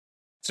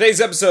Today's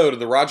episode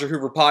of the Roger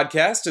Hoover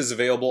Podcast is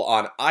available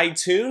on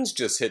iTunes.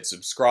 Just hit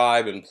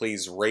subscribe and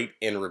please rate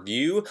and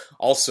review.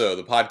 Also,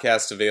 the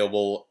podcast is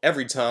available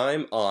every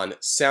time on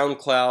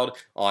SoundCloud,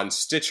 on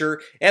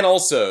Stitcher, and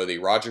also the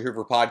Roger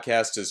Hoover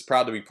Podcast is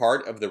proud to be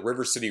part of the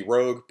River City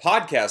Rogue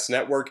Podcast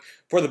Network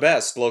for the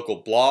best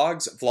local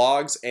blogs,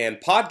 vlogs, and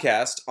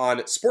podcasts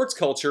on sports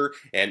culture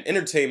and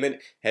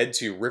entertainment. Head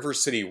to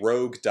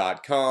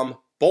rivercityrogue.com.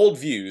 Bold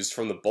views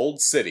from the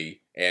bold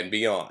city and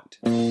beyond.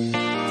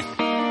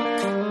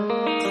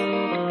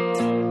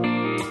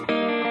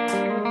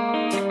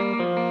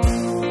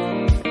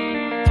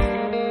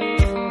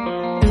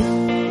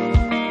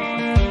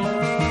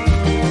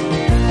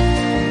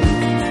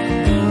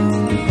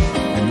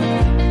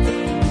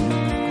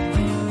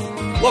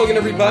 Hello again,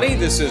 everybody.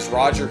 This is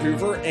Roger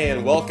Hoover,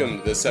 and welcome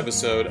to this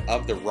episode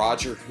of the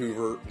Roger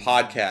Hoover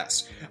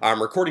Podcast.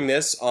 I'm recording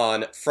this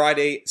on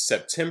Friday,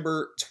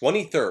 September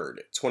 23rd,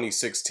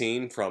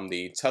 2016, from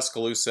the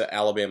Tuscaloosa,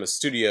 Alabama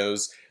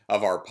studios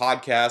of our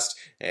podcast,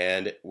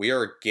 and we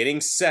are getting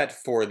set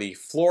for the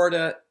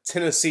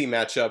Florida-Tennessee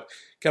matchup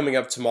coming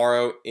up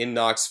tomorrow in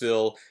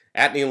Knoxville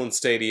at Neyland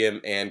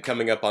Stadium. And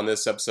coming up on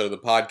this episode of the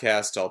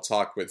podcast, I'll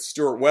talk with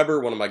Stuart Weber,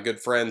 one of my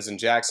good friends in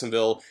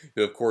Jacksonville,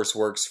 who of course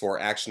works for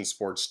Action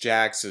Sports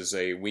Jax as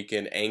a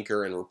weekend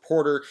anchor and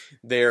reporter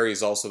there.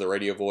 He's also the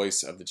radio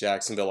voice of the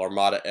Jacksonville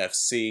Armada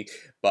FC.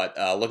 But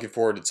looking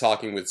forward to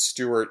talking with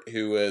Stuart,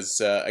 who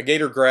is a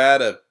Gator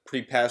grad, a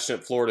pretty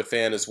passionate Florida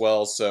fan as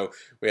well. So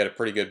we had a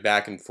pretty good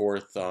back and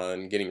forth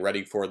on getting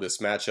ready for this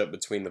matchup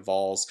between the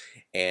Vols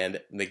and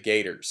the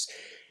Gators.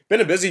 Been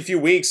a busy few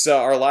weeks.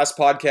 Our last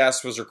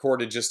podcast was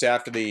recorded just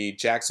after the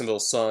Jacksonville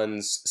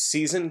Suns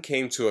season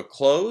came to a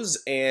close,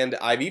 and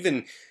I've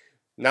even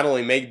not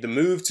only made the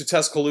move to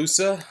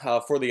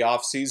Tuscaloosa for the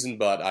offseason,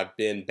 but I've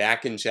been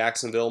back in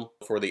Jacksonville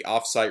for the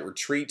offsite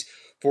retreat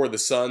for the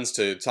Suns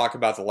to talk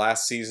about the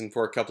last season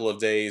for a couple of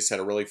days. Had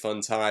a really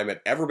fun time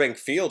at Everbank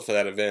Field for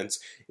that event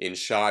in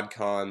Shad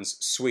Khan's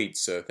suite.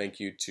 So thank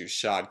you to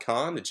Shad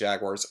Khan, the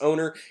Jaguars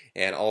owner,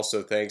 and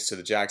also thanks to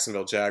the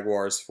Jacksonville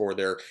Jaguars for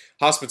their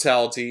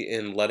hospitality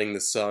in letting the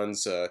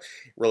Suns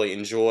really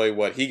enjoy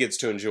what he gets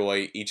to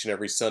enjoy each and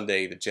every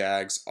Sunday. The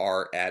Jags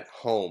are at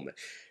home.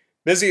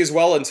 Busy as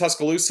well in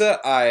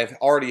Tuscaloosa. I've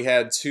already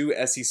had two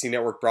SEC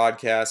Network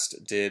broadcasts.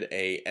 Did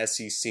a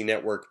SEC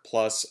Network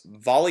Plus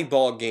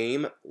volleyball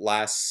game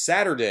last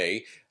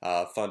Saturday.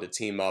 Fun to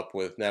team up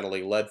with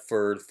Natalie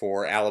Ledford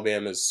for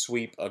Alabama's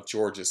sweep of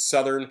Georgia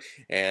Southern.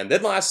 And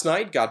then last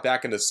night, got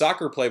back into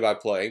soccer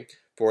play-by-play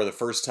for the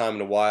first time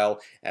in a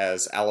while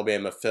as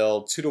Alabama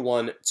fell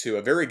 2-1 to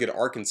a very good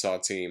Arkansas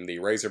team. The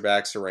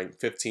Razorbacks are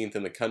ranked 15th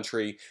in the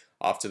country,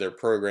 off to their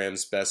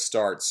program's best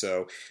start.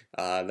 So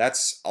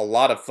that's a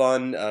lot of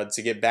fun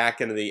to get back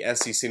into the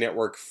SEC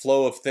Network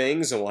flow of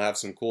things, and we'll have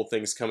some cool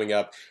things coming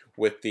up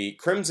with the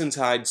Crimson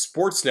Tide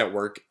Sports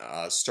Network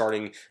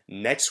starting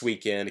next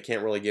weekend. I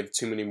can't really give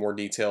too many more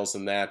details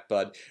than that,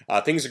 but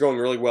things are going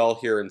really well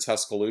here in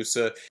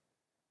Tuscaloosa.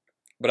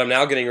 But I'm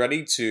now getting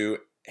ready to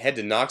head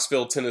to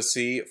Knoxville,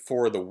 Tennessee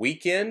for the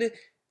weekend.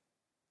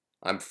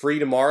 I'm free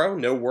tomorrow,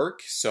 no work,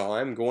 so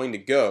I'm going to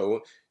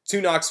go to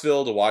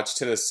Knoxville to watch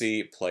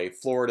Tennessee play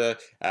Florida.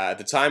 At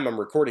the time I'm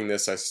recording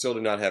this, I still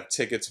do not have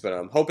tickets, but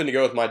I'm hoping to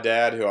go with my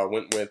dad, who I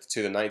went with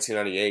to the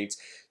 1998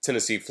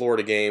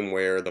 Tennessee-Florida game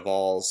where the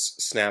Vols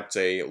snapped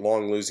a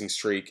long losing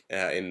streak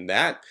in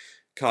that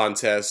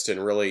contest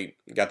and really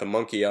got the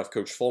monkey off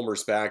Coach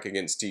Fulmer's back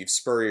against Steve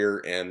Spurrier,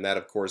 and that,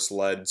 of course,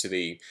 led to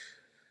the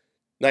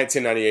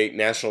 1998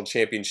 National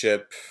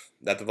Championship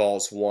that the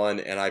Vols won,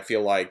 and I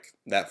feel like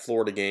that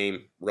Florida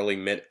game really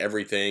meant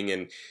everything.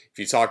 And if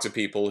you talk to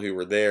people who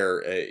were there,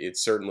 it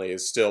certainly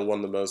is still one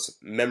of the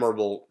most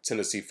memorable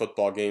Tennessee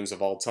football games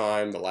of all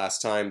time. The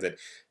last time that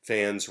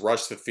fans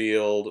rushed the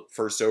field,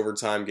 first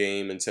overtime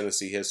game in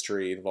Tennessee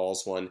history. The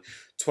Vols won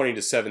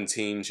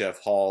 20-17. Jeff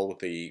Hall with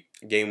the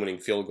game-winning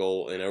field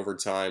goal in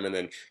overtime, and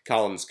then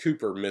Collins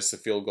Cooper missed the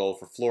field goal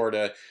for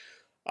Florida.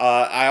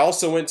 I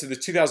also went to the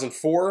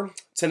 2004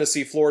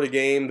 Tennessee-Florida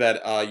game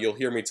that you'll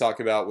hear me talk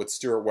about with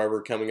Stuart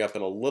Weber coming up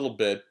in a little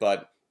bit,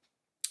 but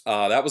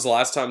that was the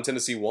last time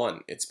Tennessee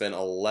won. It's been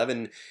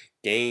 11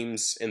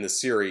 games in the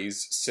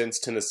series since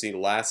Tennessee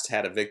last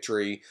had a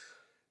victory.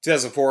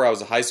 2004, I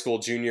was a high school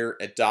junior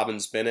at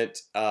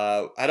Dobbins-Bennett.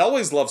 I'd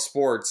always loved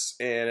sports,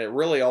 and it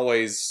really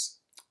always...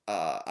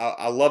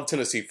 I love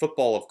Tennessee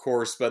football, of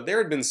course, but there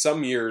had been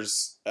some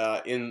years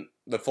in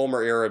the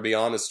Fulmer era, to be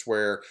honest,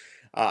 where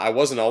I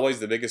wasn't always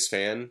the biggest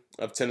fan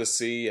of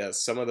Tennessee.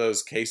 Some of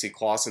those Casey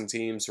Clausen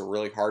teams were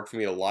really hard for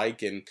me to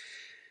like. And,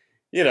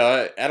 you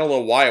know, I don't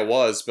know why it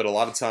was, but a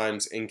lot of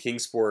times in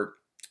Kingsport,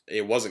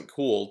 it wasn't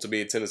cool to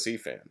be a Tennessee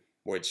fan,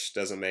 which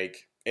doesn't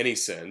make any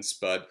sense.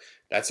 But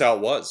that's how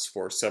it was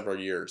for several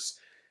years.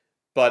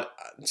 But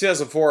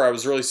 2004, I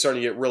was really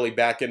starting to get really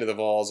back into the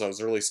Vols. I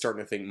was really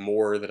starting to think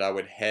more that I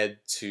would head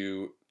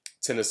to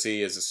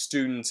Tennessee as a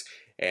student.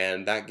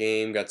 And that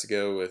game got to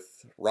go with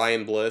with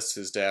Ryan Bliss.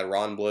 His dad,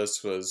 Ron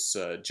Bliss, was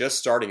just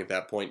starting at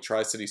that point,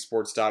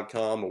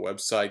 TriCitySports.com, a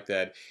website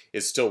that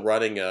is still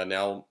running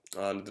now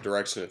under the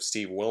direction of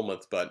Steve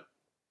Wilmoth, but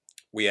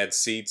we had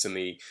seats in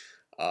the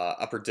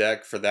upper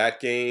deck for that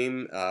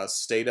game.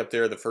 Stayed up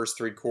there the first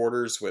three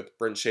quarters with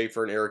Brent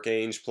Schaefer and Eric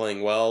Ainge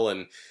playing well,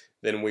 and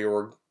then we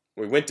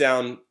went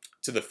down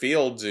to the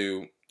field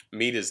to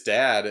meet his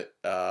dad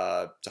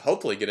to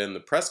hopefully get in the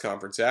press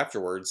conference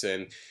afterwards.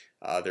 And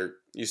there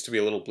used to be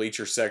a little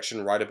bleacher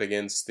section right up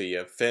against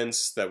the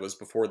fence that was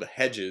before the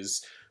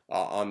hedges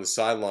on the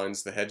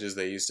sidelines, the hedges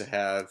they used to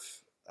have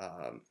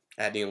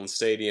at Neyland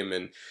Stadium.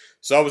 And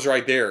so I was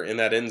right there in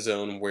that end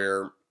zone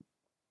where,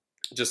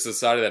 just the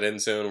side of that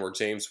end zone where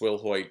James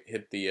Wilhoit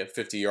hit the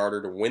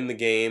 50-yarder to win the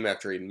game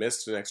after he'd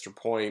missed an extra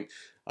point.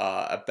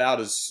 About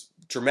as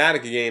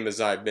dramatic a game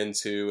as I've been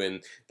to,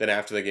 and then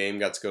after the game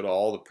got to go to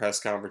all the press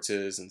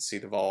conferences and see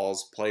the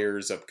Vols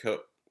players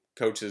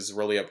coaches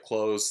really up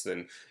close,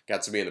 then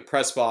got to be in the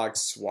press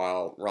box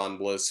while Ron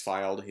Bliss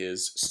filed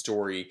his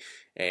story,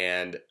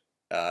 and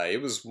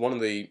it was one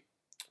of the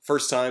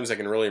first times I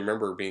can really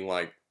remember being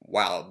like,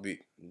 wow,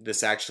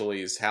 this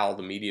actually is how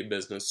the media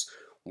business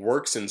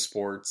works in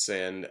sports.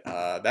 And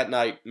that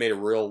night made a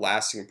real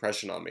lasting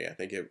impression on me. I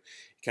think it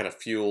kind of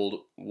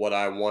fueled what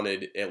I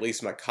wanted, at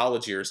least my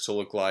college years, to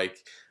look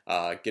like,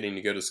 getting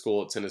to go to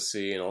school at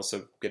Tennessee and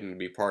also getting to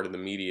be part of the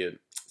media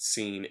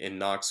scene in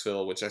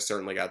Knoxville, which I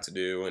certainly got to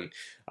do, and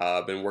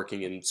I've been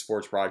working in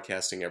sports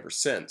broadcasting ever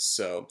since.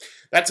 So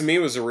that to me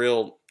was a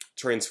real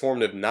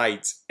transformative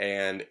night,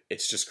 and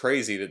it's just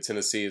crazy that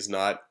Tennessee has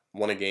not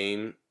won a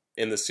game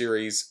in the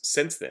series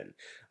since then.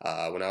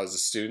 When I was a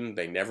student,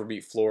 they never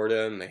beat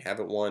Florida, and they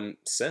haven't won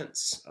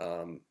since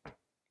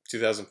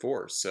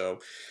 2004. So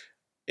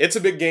it's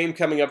a big game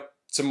coming up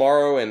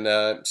tomorrow,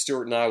 and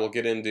Stuart and I will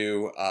get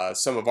into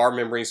some of our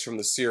memories from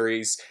the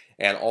series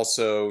and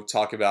also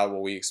talk about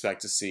what we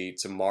expect to see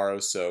tomorrow.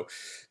 So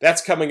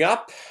that's coming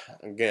up.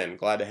 Again,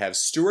 glad to have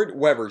Stuart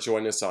Weber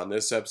join us on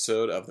this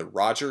episode of the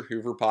Roger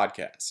Hoover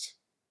Podcast.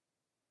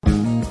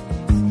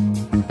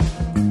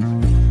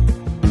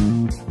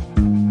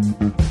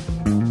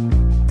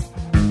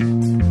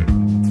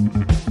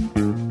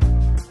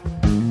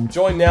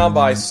 Joined now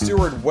by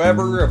Stuart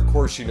Weber. Of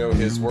course, you know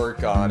his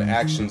work on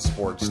Action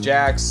Sports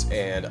Jacks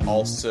and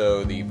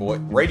also the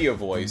radio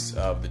voice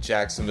of the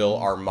Jacksonville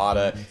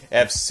Armada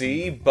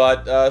FC.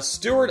 But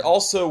Stuart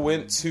also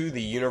went to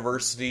the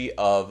University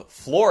of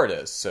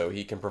Florida, so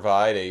he can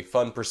provide a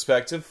fun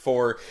perspective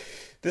for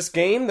this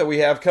game that we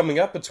have coming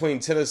up between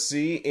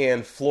Tennessee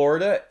and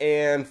Florida.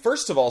 And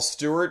first of all,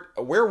 Stuart,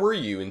 where were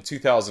you in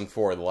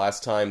 2004, the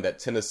last time that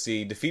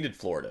Tennessee defeated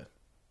Florida?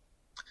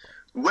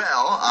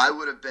 Well, I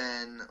would have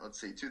been,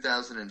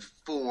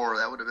 2004.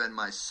 That would have been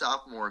my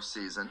sophomore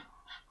season.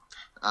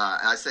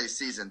 I say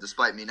season,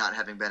 despite me not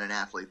having been an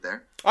athlete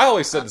there. I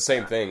always said the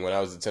same thing when I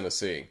was at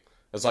Tennessee.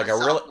 It's like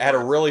I had a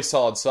really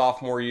solid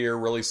sophomore year,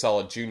 really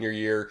solid junior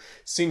year.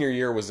 Senior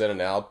year was in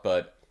and out,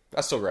 but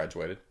I still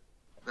graduated.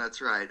 That's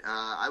right.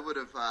 I would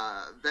have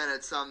been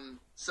at some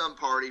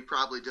party,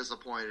 probably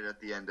disappointed at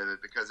the end of it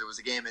because it was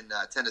a game in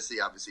Tennessee,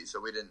 obviously,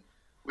 so we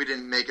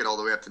didn't make it all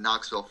the way up to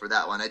Knoxville for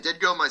that one. I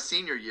did go my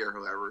senior year,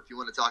 however, if you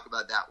want to talk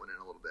about that one in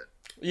a little bit.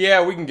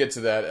 Yeah, we can get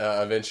to that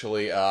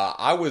eventually.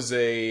 I was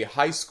a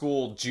high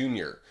school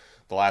junior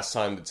the last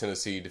time that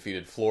Tennessee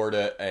defeated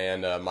Florida,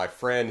 and my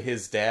friend,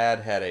 his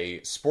dad, had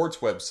a sports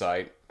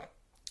website,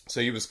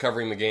 so he was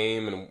covering the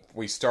game, and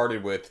we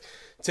started with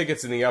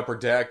tickets in the upper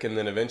deck, and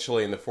then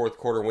eventually in the fourth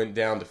quarter went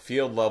down to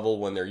field level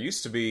when there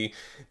used to be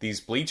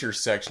these bleacher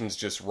sections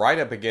just right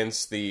up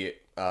against the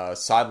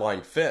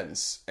sideline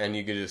fence, and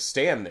you could just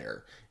stand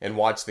there and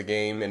watch the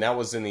game. And that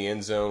was in the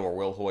end zone where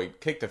Will Hoyt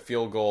kicked a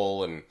field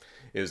goal, and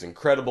it was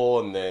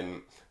incredible. And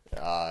then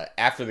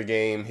after the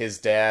game, his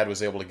dad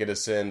was able to get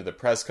us into the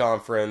press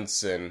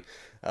conference, and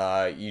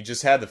you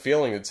just had the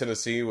feeling that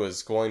Tennessee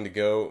was going to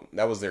go.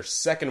 That was their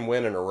second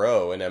win in a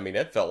row, and I mean,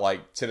 it felt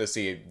like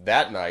Tennessee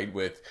that night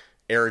with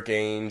Eric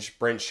Ainge,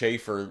 Brent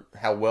Schaefer,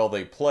 how well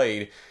they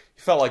played.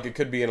 Felt like it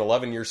could be an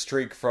 11-year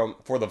streak for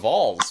the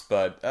Vols,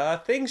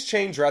 but things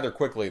changed rather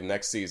quickly the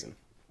next season.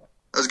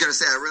 I was going to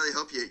say, I really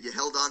hope you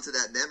held on to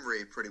that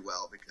memory pretty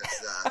well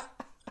because,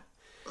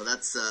 well,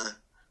 that's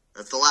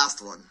the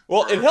last one.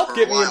 Well, it helped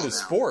get me into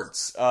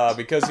sports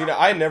because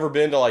I had never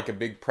been to like a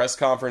big press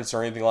conference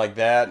or anything like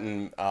that,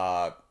 and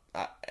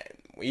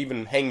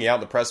even hanging out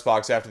in the press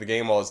box after the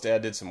game while his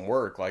dad did some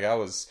work, like I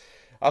was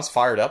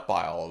fired up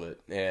by all of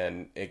it,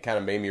 and it kind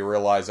of made me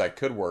realize I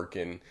could work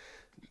in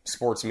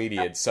sports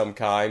media of some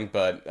kind,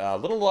 but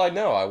little did I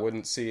know I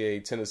wouldn't see a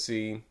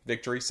Tennessee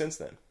victory since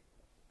then.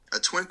 A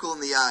twinkle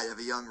in the eye of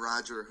a young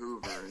Roger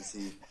Hoover as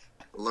he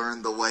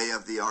learned the way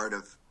of the art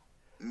of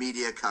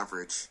media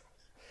coverage.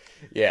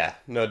 Yeah,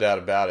 no doubt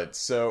about it.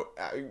 So,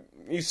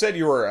 you said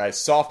you were a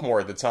sophomore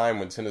at the time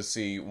when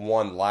Tennessee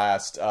won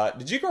last.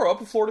 Did you grow up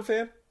a Florida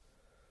fan?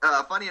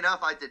 Funny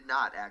enough, I did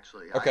not,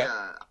 actually. Okay.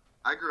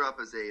 I grew up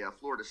as a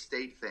Florida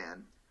State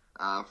fan.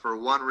 For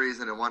one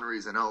reason and one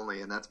reason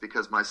only, and that's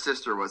because my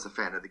sister was a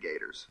fan of the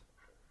Gators.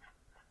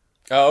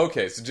 Oh,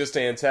 okay. So just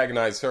to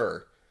antagonize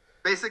her.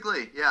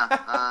 Basically,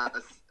 yeah.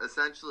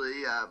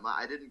 Essentially,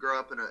 I didn't grow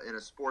up in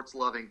a sports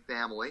loving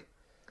family.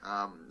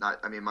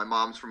 My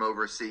mom's from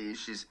overseas.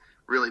 She's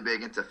really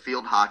big into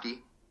field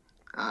hockey,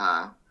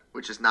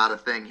 which is not a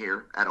thing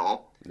here at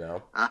all.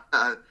 No.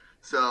 And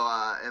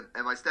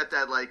my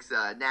stepdad likes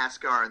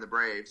NASCAR and the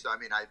Braves. So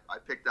I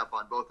picked up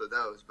on both of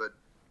those, but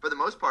for the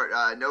most part,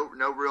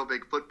 no real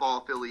big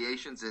football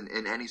affiliations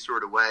in any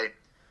sort of way.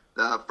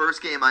 The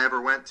first game I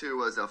ever went to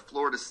was a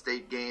Florida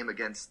State game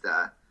against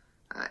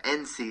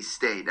NC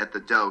State at the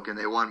Doak, and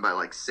they won by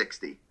like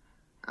 60.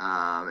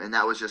 And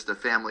that was just a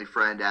family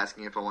friend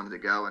asking if I wanted to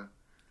go,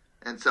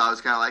 and so I was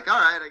kind of like, all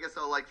right, I guess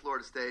I'll like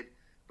Florida State.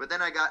 But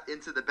then I got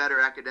into the better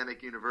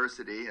academic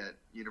university at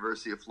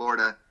University of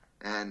Florida,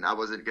 and I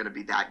wasn't going to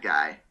be that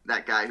guy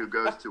who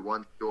goes to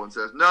one school and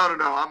says, no,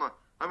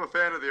 I'm a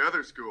fan of the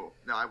other school.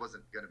 No, I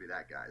wasn't going to be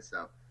that guy.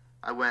 So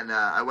I went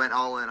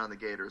all in on the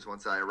Gators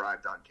once I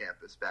arrived on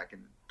campus back in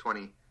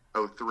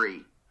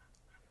 2003.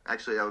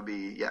 Actually, that would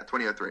be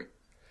 2003.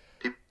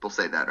 People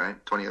say that,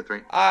 right?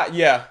 2003.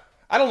 Yeah.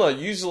 I don't know.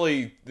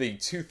 Usually the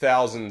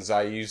 2000s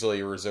I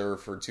usually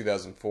reserve for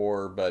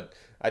 2004, but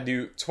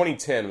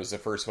 2010 was the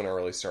first one I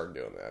really started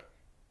doing that.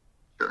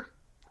 Sure.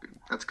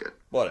 That's good.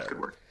 Whatever. That's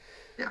good work.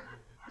 Yeah.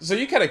 So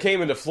you kind of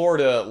came into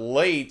Florida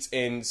late,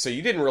 and so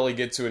you didn't really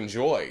get to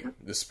enjoy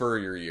the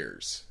Spurrier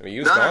years. I mean,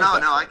 you No.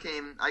 I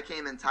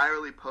came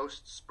entirely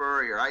post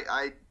Spurrier.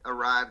 I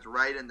arrived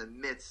right in the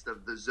midst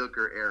of the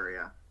Zucker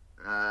area.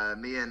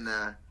 Me and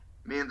the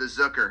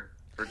Zucker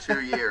for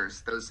 2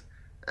 years. Those,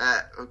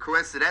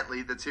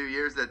 coincidentally, the 2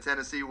 years that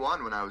Tennessee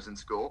won when I was in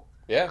school.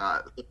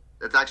 Yeah.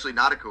 It's actually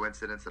not a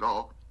coincidence at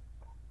all.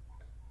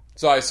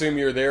 So I assume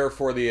you're there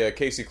for the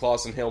Casey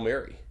Clausen Hail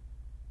Mary.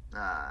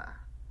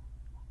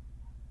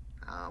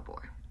 Oh boy.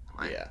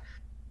 Yeah.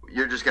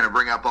 You're just going to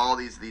bring up all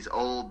these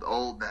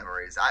old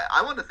memories.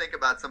 I want to think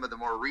about some of the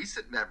more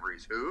recent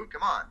memories.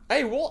 Come on.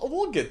 Hey,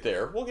 we'll get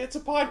there. We'll get to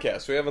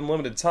podcast. We have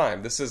unlimited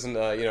time. This isn't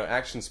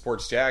Action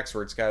Sports Jacks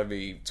where it's got to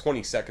be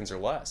 20 seconds or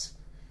less.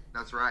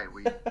 That's right.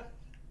 We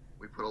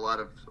put a lot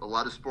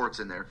of sports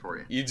in there for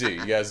you. You do.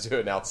 You guys do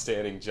an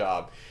outstanding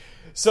job.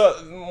 So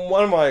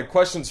one of my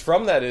questions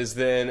from that is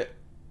then,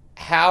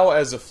 how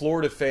as a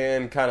Florida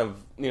fan, kind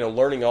of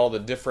learning all the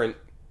different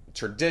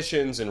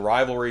traditions and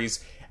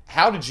rivalries,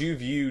 how did you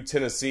view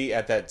Tennessee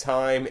at that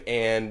time,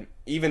 and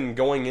even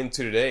going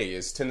into today?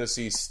 Is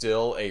Tennessee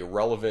still a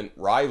relevant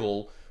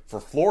rival for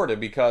Florida?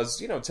 Because,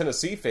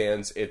 Tennessee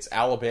fans, it's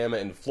Alabama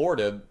and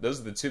Florida. Those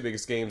are the two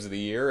biggest games of the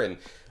year, and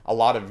a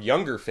lot of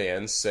younger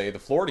fans say the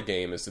Florida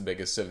game is the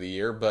biggest of the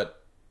year.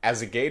 But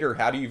as a Gator,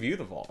 how do you view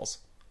the Vols?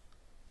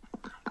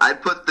 I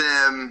put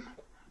them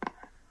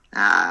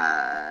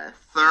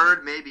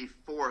third, maybe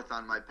fourth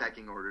on my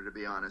pecking order, to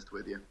be honest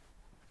with you.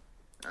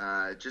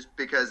 Just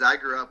because I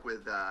grew up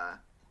with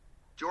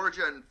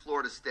Georgia and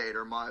Florida State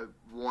are my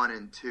 1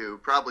 and 2.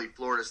 Probably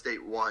Florida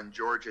State 1,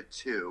 Georgia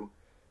 2.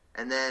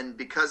 And then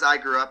because I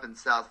grew up in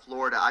South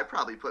Florida, I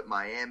probably put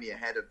Miami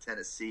ahead of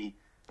Tennessee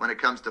when it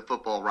comes to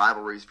football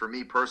rivalries for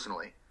me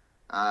personally.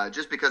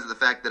 Just because of the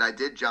fact that I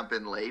did jump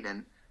in late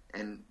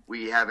and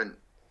we haven't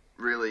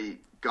really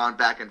gone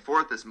back and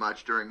forth as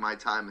much during my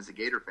time as a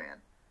Gator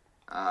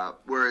fan.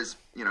 Whereas,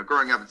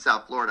 growing up in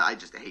South Florida, I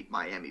just hate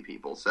Miami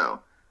people. So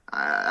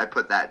I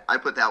put that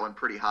one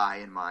pretty high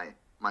in my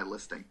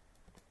listing.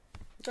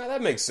 Yeah,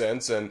 that makes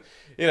sense, and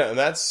and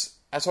that's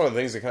one of the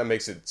things that kind of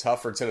makes it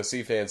tough for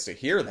Tennessee fans to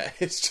hear that.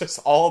 It's just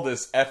all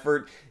this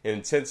effort and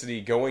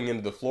intensity going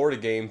into the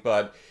Florida game,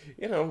 but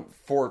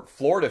for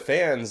Florida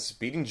fans,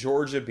 beating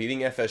Georgia, beating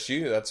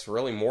FSU, that's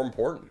really more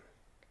important.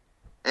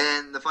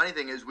 And the funny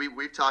thing is,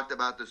 we've talked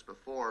about this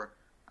before.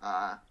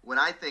 When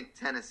I think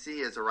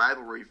Tennessee is a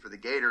rivalry for the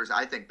Gators,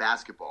 I think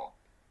basketball,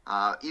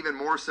 even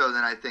more so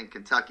than I think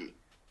Kentucky.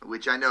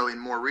 Which I know in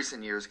more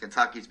recent years,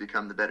 Kentucky's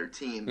become the better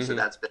team, so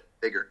that's been a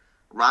bigger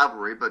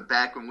rivalry. But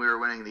back when we were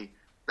winning the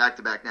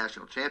back-to-back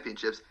national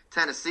championships,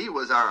 Tennessee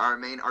was our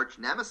main arch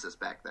nemesis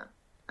back then,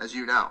 as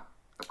you know,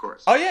 of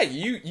course. Oh, yeah,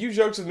 you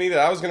joked with me that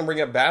I was going to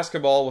bring up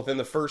basketball within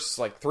the first,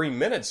 3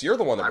 minutes. You're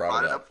the one that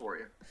brought it up. I brought it up for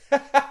you.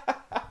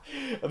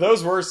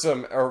 Those were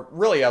some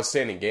really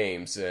outstanding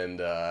games,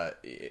 and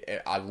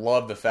I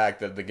love the fact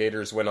that the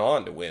Gators went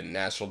on to win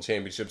national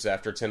championships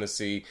after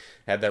Tennessee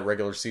had that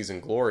regular season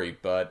glory.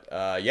 But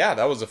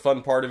that was a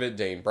fun part of it.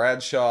 Dane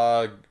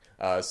Bradshaw,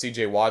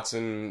 C.J.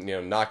 Watson,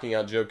 knocking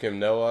out Joakim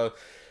Noah,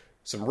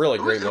 some really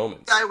great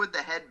moments. The guy with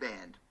the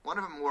headband. One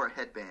of them wore a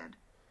headband.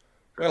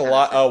 We had a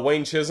lot.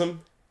 Wayne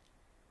Chisholm.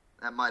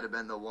 That might have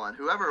been the one.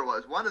 Whoever it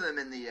was, one of them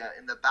in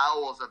the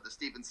bowels of the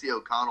Stephen C.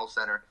 O'Connell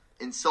Center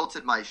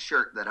insulted my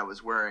shirt that I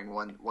was wearing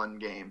one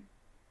game.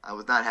 I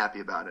was not happy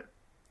about it.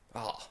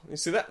 Oh, you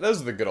see,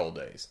 those are the good old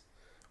days.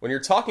 When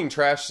you're talking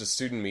trash to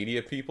student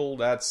media people,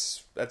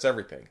 that's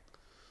everything.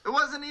 It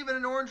wasn't even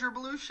an orange or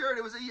blue shirt.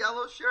 It was a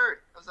yellow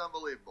shirt. It was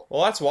unbelievable.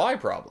 Well, that's why,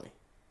 probably.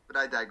 But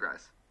I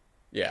digress.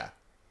 Yeah.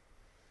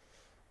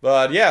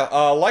 But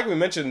like we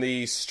mentioned,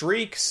 the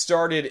streak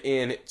started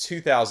in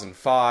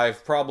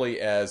 2005, probably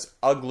as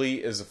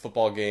ugly as a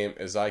football game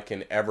as I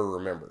can ever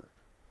remember.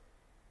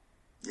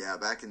 Yeah,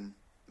 back in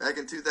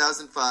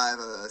 2005,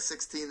 a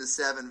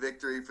 16-7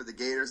 victory for the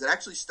Gators. It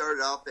actually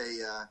started off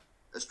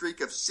a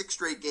streak of 6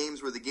 straight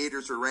games where the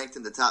Gators were ranked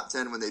in the top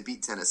 10 when they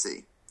beat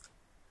Tennessee.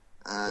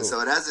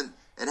 So it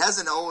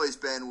hasn't always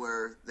been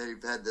where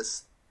they've had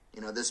this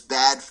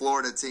bad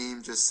Florida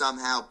team just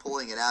somehow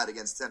pulling it out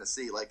against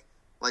Tennessee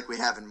like we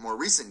have in more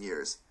recent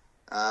years.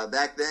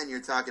 Back then,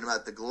 you're talking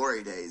about the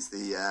glory days,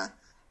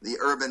 the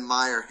Urban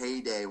Meyer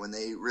heyday when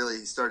they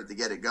really started to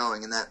get it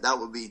going, and that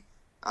would be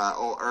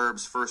old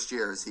Herb's first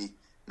year as he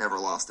never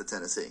lost to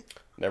Tennessee.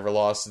 Never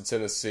lost to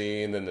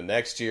Tennessee, and then the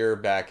next year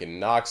back in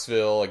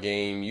Knoxville, a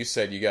game you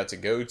said you got to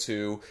go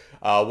to.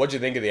 What'd you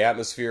think of the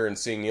atmosphere and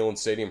seeing Neyland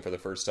Stadium for the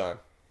first time?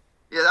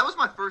 Yeah, that was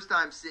my first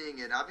time seeing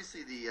it.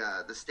 Obviously,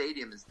 the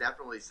stadium is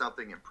definitely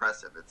something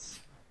impressive.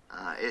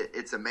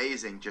 It's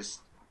amazing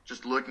just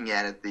looking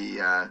at it.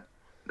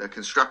 The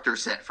constructor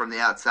set from the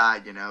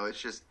outside,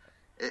 it's just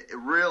it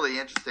really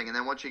interesting. And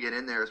then once you get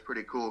in there, it's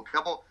pretty cool.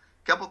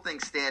 Couple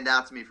things stand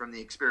out to me from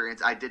the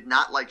experience. I did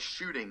not like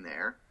shooting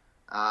there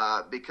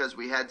because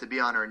we had to be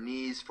on our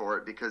knees for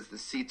it because the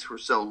seats were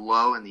so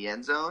low in the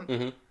end zone.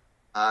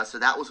 Mm-hmm. So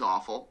that was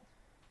awful.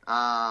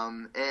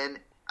 And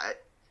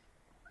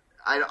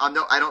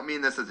I don't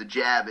mean this as a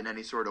jab in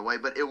any sort of way,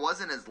 but it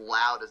wasn't as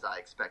loud as I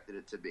expected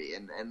it to be.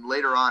 And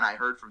later on, I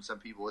heard from some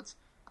people it's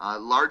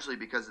largely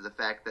because of the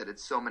fact that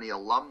it's so many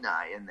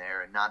alumni in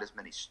there and not as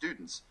many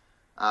students.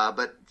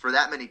 But for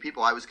that many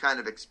people, I was kind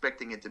of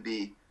expecting it to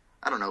be,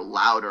 I don't know,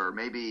 louder,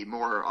 maybe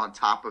more on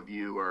top of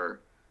you,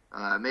 or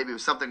maybe it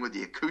was something with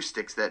the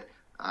acoustics that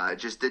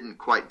just didn't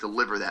quite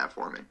deliver that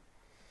for me.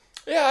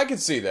 Yeah, I could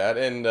see that,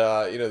 and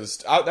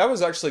that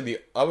was actually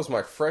that was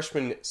my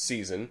freshman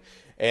season,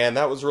 and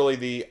that was really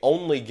the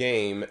only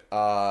game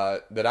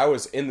that I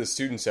was in the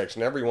student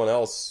section. Everyone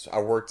else,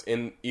 I worked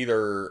in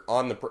either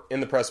in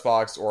the press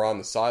box or on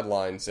the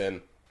sidelines,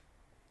 and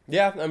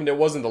yeah, I mean it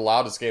wasn't the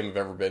loudest game I've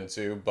ever been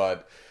to,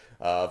 but.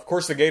 Of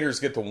course, the Gators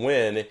get the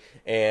win,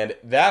 and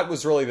that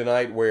was really the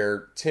night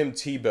where Tim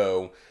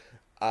Tebow,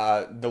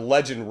 the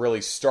legend,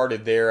 really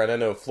started there. And I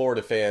know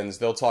Florida fans,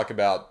 they'll talk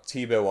about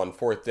Tebow on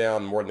 4th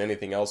down more than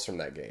anything else from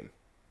that game.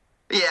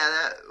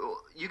 Yeah,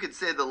 you could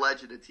say the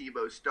legend of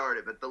Tebow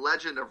started, but the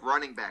legend of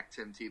running back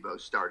Tim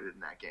Tebow started in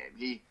that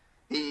game.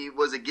 He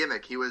was a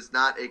gimmick. He was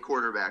not a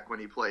quarterback when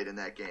he played in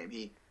that game.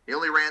 He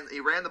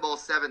ran the ball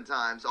 7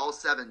 times. All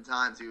 7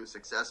 times he was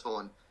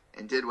successful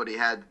and did what he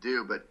had to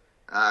do, but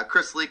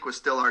Chris Leak was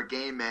still our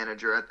game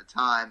manager at the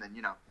time, and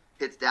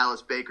hits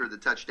Dallas Baker, the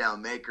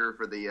touchdown maker,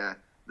 for the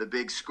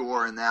big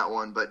score in that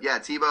one. But yeah,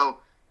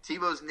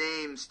 Tebow's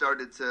name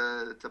started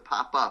to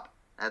pop up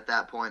at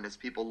that point as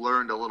people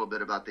learned a little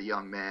bit about the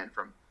young man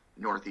from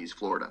Northeast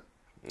Florida.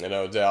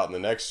 No doubt. In the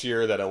next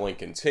year, that only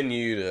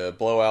continued a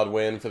blowout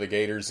win for the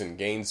Gators in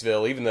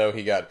Gainesville, even though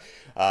he got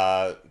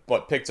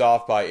picked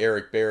off by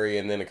Eric Berry,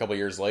 and then a couple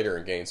years later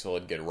in Gainesville,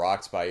 he'd get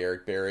rocked by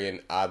Eric Berry,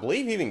 and I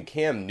believe even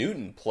Cam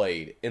Newton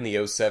played in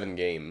the 07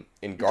 game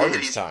in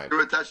garbage time. He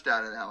threw a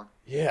touchdown in that one.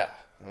 Yeah,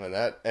 I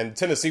mean and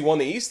Tennessee won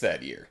the East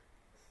that year.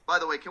 By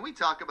the way, can we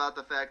talk about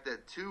the fact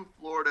that 2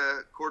 Florida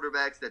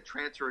quarterbacks that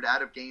transferred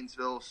out of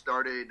Gainesville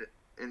started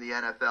in the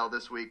NFL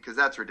this week? Because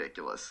that's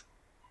ridiculous.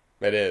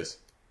 It is.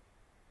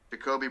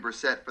 Jacoby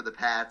Brissett for the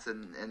Pats,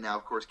 and now,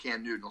 of course,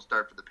 Cam Newton will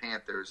start for the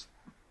Panthers.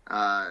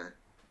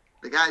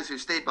 The guys who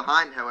stayed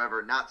behind,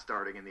 however, not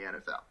starting in the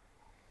NFL.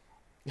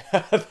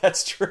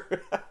 That's true.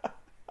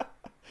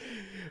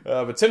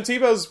 But Tim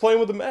Tebow's playing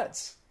with the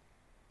Mets.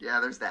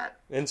 Yeah, there's that.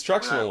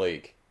 Instructional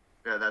league.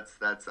 Yeah,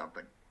 that's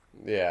something.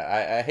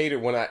 Yeah, I hate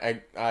it when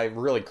I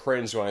really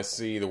cringe when I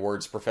see the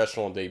words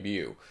professional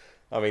debut.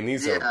 I mean,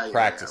 these are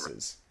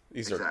practices.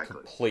 These are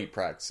complete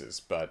practices,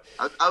 but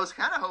I was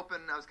kind of hoping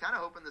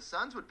the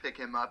Suns would pick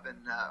him up,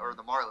 or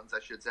the Marlins, I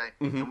should say,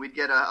 and we'd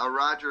get a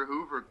Roger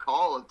Hoover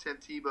call of Tim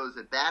Tebow's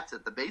at bats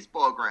at the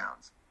baseball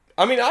grounds.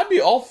 I mean, I'd be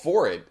all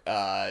for it.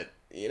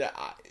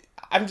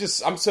 I'm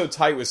so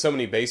tight with so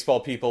many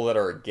baseball people that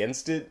are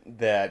against it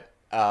that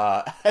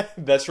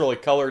that's really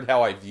colored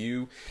how I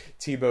view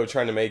Tebow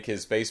trying to make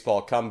his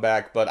baseball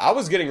comeback. But I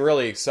was getting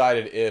really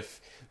excited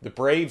if the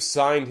Braves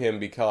signed him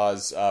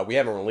because we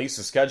haven't released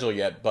the schedule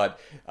yet, but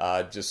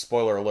just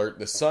spoiler alert,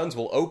 the Suns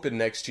will open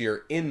next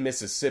year in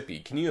Mississippi.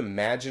 Can you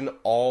imagine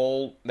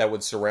all that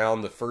would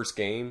surround the first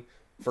game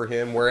for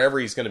him, wherever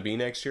he's going to be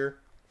next year?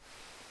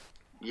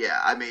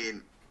 Yeah, I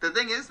mean, the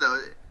thing is, though,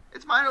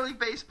 it's minor league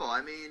baseball.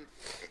 I mean,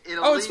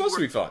 it's supposed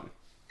to be fun.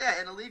 Yeah,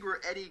 in a league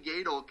where Eddie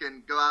Gadel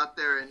can go out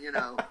there and,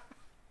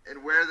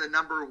 and wear the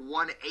number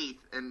 1/8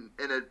 in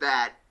at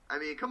bat. I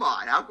mean, come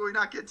on. How can we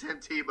not get Tim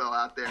Tebow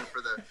out there for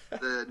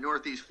the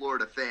Northeast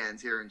Florida fans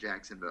here in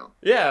Jacksonville?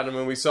 Yeah, I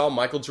mean, we saw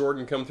Michael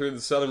Jordan come through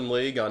the Southern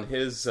League on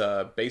his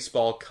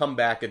baseball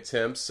comeback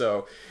attempt.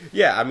 So,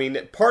 yeah, I mean,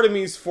 part of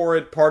me is for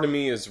it. Part of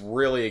me is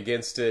really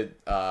against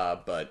it.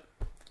 But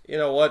you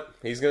know what?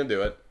 He's going to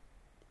do it.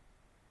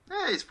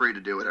 Yeah, he's free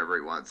to do whatever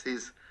he wants. He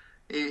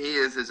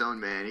is his own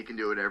man. He can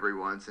do whatever he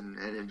wants and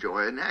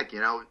enjoy it. And heck,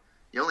 you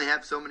only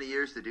have so many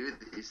years to do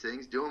these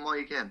things. Do them while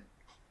you can.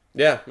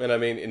 Yeah, and I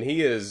mean, and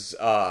he is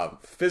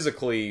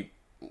physically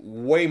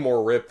way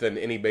more ripped than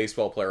any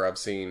baseball player I've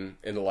seen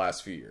in the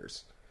last few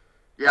years.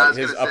 Yeah,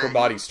 his upper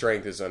body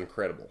strength is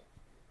incredible.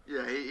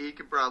 Yeah, he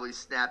could probably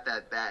snap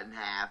that bat in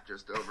half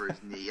just over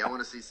his knee. I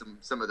want to see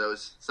some of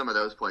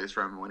those plays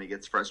from him when he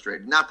gets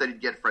frustrated. Not that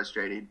he'd get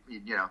frustrated.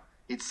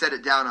 He'd set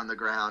it down on the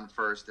ground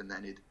first, and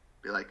then he'd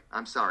be like,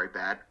 "I'm sorry,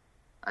 bat.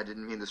 I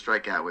didn't mean to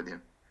strike out with you."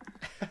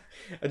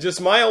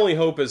 Just my only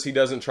hope is he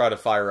doesn't try to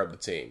fire up the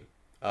team,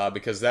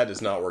 because that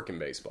does not work in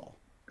baseball.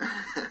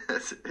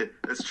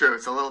 It's true.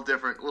 It's a little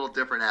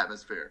different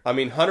atmosphere. I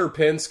mean, Hunter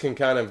Pence can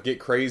kind of get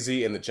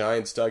crazy in the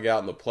Giants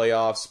dugout in the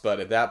playoffs, but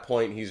at that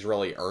point, he's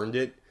really earned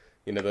it.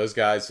 Those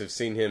guys have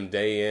seen him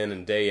day in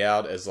and day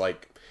out as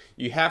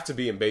you have to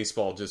be in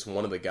baseball just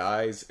one of the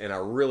guys, and I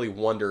really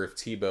wonder if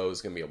Tebow is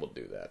going to be able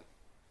to do that.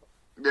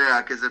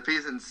 Yeah, because if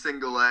he's in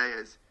single A,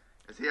 is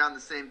he on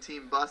the same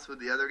team bus with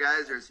the other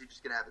guys, or is he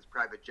just going to have his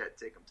private jet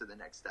take him to the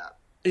next stop?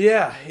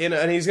 Yeah,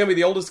 and he's going to be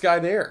the oldest guy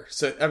there.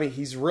 So, I mean,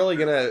 he's really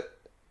going to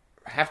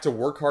have to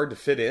work hard to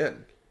fit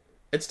in.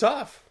 It's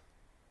tough.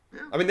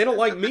 Yeah. I mean, they don't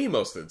like me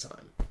most of the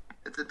time.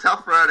 It's a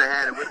tough road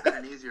ahead. It would have been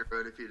an easier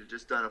road if you'd have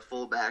just done a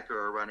fullback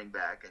or a running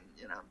back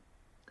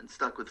and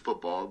stuck with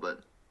football,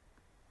 but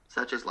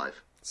such is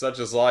life. Such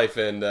is life,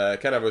 and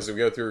kind of as we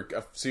go through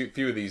a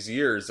few of these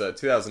years,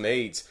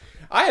 2008,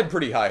 I had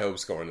pretty high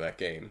hopes going to that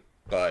game.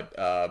 But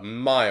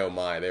my, oh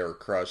my, they were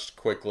crushed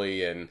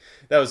quickly, and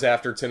that was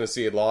after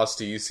Tennessee had lost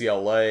to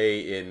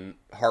UCLA in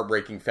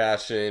heartbreaking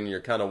fashion.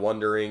 You're kind of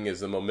wondering, is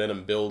the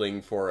momentum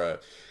building for a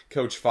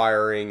coach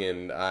firing?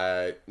 And,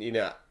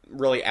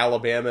 really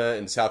Alabama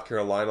and South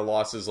Carolina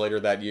losses later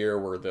that year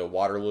were the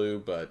Waterloo,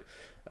 but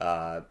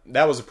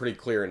that was a pretty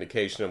clear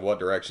indication of what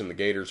direction the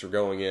Gators were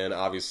going in.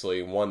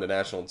 Obviously won the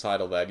national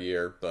title that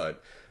year,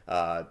 but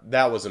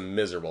that was a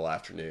miserable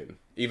afternoon,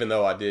 even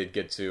though I did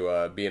get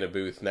to be in a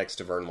booth next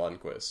to Vern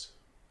Lundquist.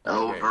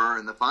 Oh,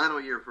 Vern, the final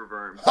year for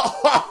Vern.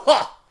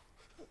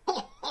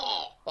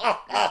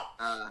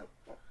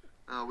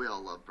 We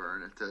all love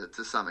Vern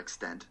to some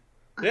extent.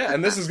 Yeah,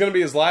 and this is going to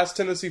be his last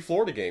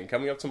Tennessee-Florida game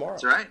coming up tomorrow.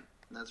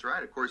 That's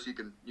right. Of course, you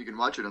can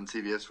watch it on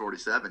CBS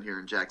 47 here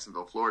in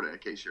Jacksonville, Florida. In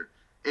case you're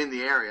in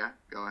the area,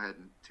 go ahead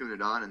and tune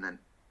it on, and then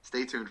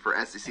stay tuned for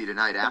SEC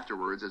Tonight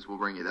afterwards, as we'll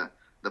bring you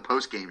the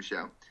post-game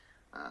show.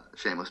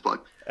 Shameless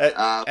plug.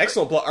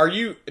 Excellent plug.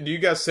 Do you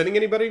guys sending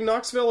anybody to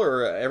Knoxville,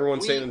 or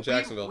everyone staying in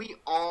Jacksonville? We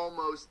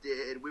almost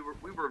did. We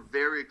were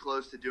very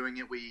close to doing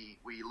it. We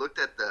looked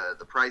at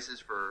the prices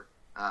for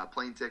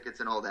plane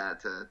tickets and all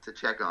that to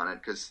check on it,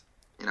 because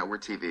we're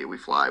TV. We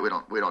fly. We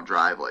don't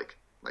drive like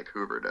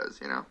Hoover does.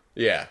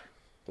 Yeah,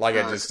 I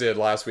just did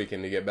last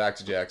weekend to get back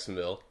to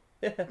Jacksonville.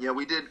 Yeah,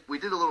 we did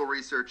a little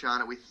research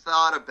on it. We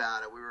thought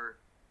about it. We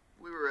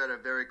were at a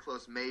very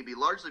close maybe,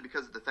 largely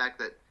because of the fact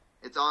that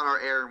it's on our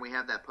air and we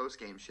have that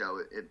post-game show.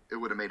 It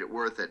would have made it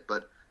worth it.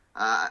 But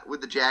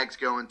with the Jags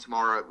going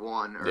tomorrow at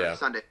 1 or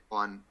Sunday at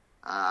 1,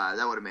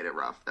 that would have made it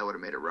rough. That would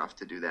have made it rough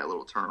to do that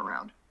little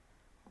turnaround.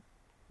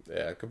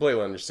 Yeah,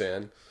 completely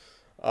understand.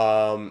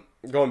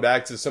 Going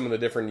back to some of the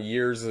different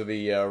years of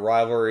the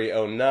rivalry,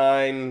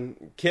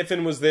 2009,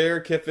 Kiffin was there.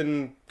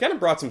 Kiffin kind of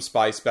brought some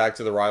spice back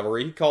to the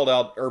rivalry. He called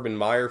out Urban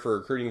Meyer for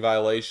recruiting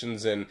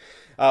violations, and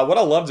what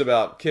I loved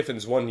about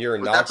Kiffin's 1 year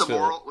in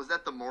Knoxville... Was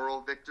that the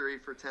moral victory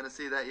for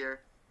Tennessee that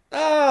year?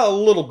 A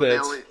little bit.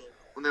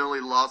 When they only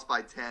lost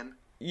by 10?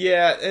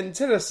 Yeah, and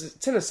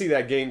Tennessee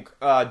that game,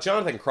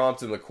 Jonathan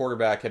Crompton, the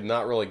quarterback, had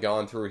not really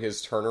gone through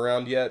his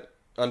turnaround yet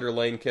under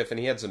Lane Kiffin.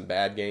 He had some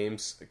bad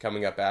games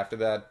coming up after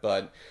that,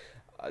 but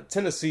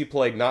Tennessee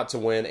played not to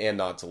win and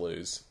not to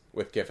lose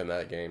with Kiffin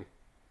that game.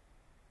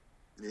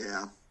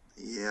 Yeah,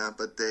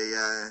 but they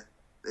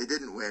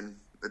didn't win,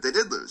 but they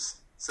did lose.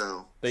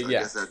 So I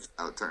guess that's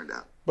how it turned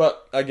out.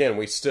 But again,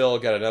 we still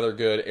got another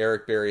good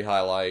Eric Berry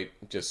highlight,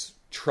 just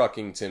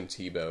trucking Tim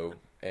Tebow,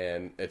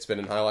 and it's been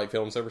in highlight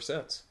films ever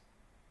since.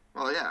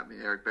 Well, yeah, I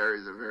mean, Eric Berry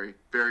is a very,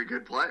 very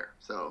good player.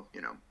 So,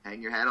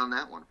 hang your hat on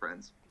that one,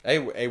 friends.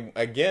 Hey,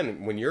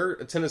 again, when you're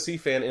a Tennessee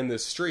fan in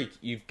this streak,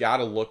 you've got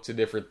to look to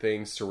different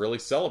things to really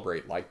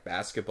celebrate, like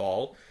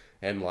basketball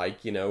and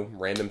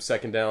random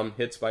second down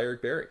hits by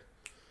Eric Berry.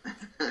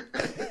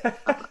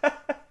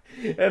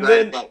 And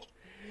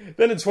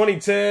then in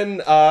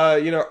 2010,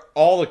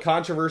 all the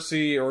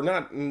controversy, or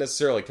not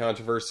necessarily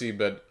controversy,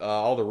 but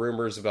all the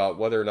rumors about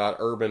whether or not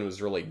Urban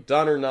was really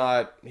done or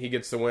not. He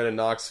gets the win in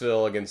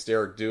Knoxville against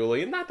Derek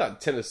Dooley, and I thought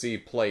Tennessee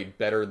played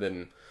better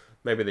than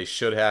maybe they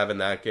should have in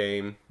that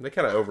game. They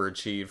kind of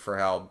overachieved for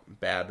how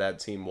bad that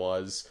team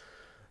was.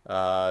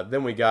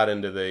 Then we got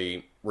into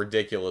the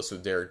ridiculous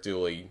with Derek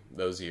Dooley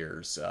those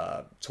years.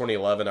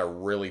 2011, I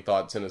really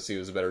thought Tennessee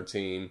was a better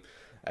team,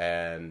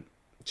 and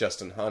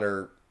Justin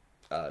Hunter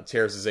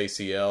tears his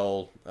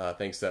ACL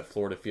thanks to that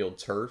Florida Field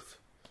turf.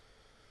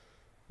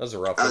 That was a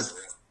rough one.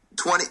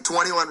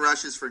 21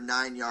 rushes for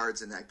 9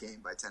 yards in that game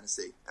by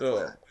Tennessee.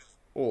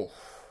 Oh.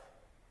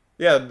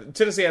 Yeah,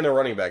 Tennessee had no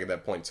running back at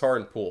that point.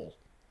 Tarin Poole.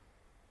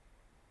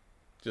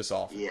 Just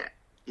awful.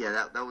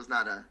 Yeah, that was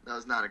not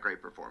a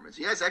great performance.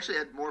 You guys actually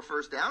had more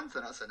first downs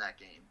than us in that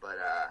game, but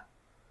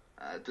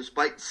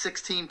Despite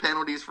 16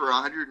 penalties for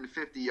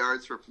 150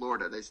 yards for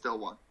Florida, they still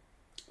won.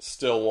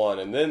 Still won.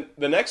 And then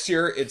the next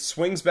year, it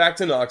swings back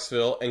to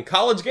Knoxville, and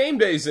College Game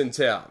Day's in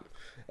town.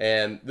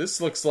 And this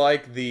looks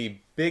like the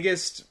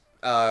biggest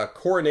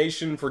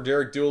coronation for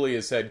Derek Dooley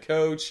as head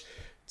coach.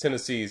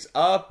 Tennessee's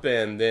up,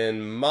 and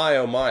then, my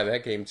oh my,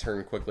 that game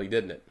turned quickly,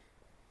 didn't it?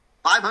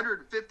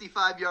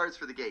 555 yards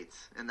for the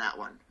Gates in that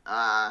one.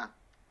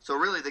 So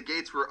really, the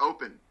gates were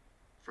open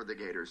for the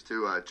Gators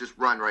to just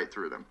run right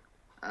through them.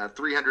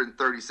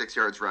 336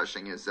 yards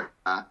rushing is,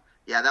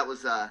 that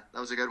was a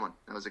good one.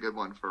 That was a good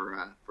one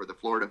for the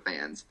Florida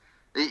fans.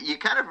 You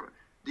kind of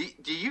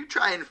do you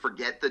try and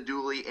forget the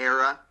Dooley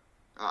era?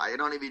 I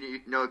don't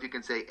even know if you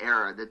can say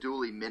era. The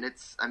Dooley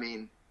minutes. I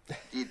mean,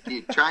 do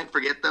you try and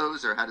forget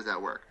those, or how does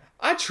that work?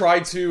 I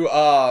tried to.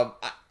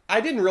 I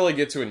didn't really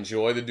get to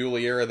enjoy the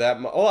Dooley era that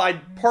much. Well, I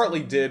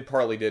partly did,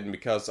 partly didn't,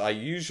 because I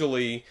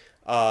usually.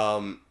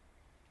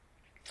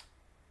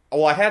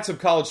 I had some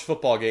college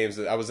football games.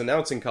 I was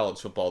announcing college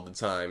football at the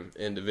time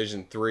in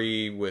Division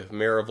III with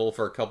Maryville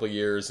for a couple of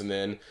years, and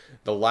then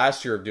the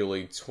last year of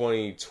Dooley,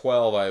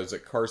 2012, I was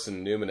at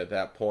Carson Newman at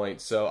that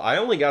point. So I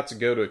only got to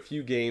go to a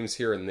few games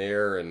here and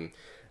there, and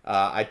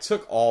I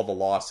took all the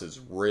losses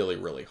really,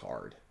 really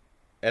hard.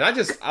 And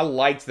I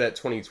liked that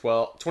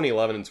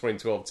 2011 and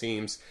 2012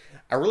 teams.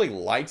 I really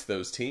liked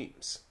those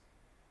teams.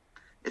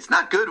 It's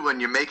not good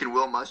when you're making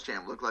Will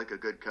Muschamp look like a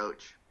good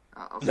coach.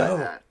 I'll say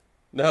that.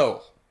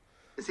 No.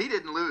 Because he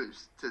didn't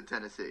lose to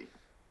Tennessee.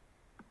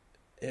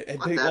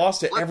 They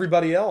lost to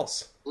everybody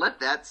else. Let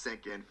that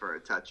sink in for a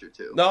touch or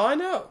two. No, I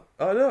know.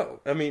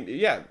 I mean,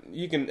 yeah,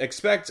 you can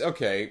expect,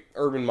 okay,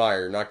 Urban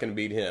Meyer, not going to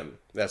beat him.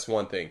 That's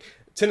one thing.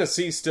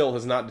 Tennessee still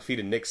has not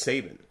defeated Nick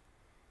Saban.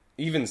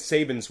 Even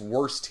Saban's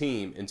worst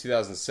team in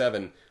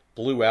 2007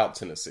 blew out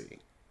Tennessee.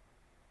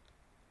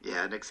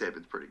 Yeah, Nick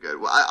Saban's pretty good.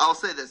 Well, I'll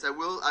say this: I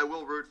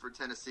will root for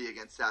Tennessee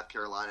against South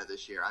Carolina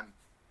this year.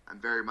 I'm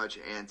very much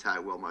anti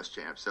Will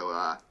Muschamp, so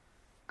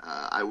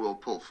I will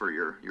pull for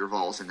your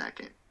Vols in that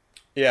game.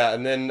 Yeah,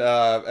 and then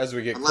as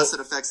we get unless it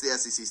affects the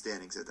SEC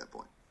standings at that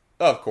point.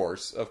 Of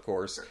course.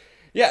 Sure.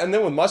 Yeah, and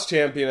then with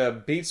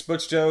Muschamp, beats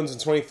Butch Jones in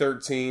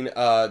 2013.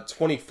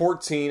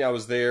 2014, I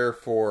was there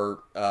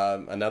for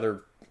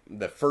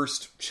the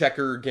first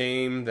checker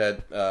game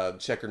that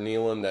checker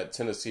Nealon that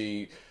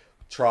Tennessee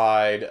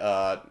tried.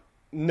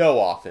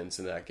 No offense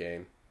in that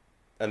game,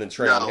 and then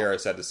Treyon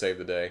Harris had to save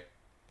the day.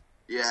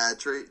 Yeah,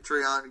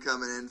 Treyon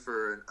coming in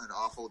for an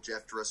awful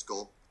Jeff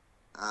Driscoll.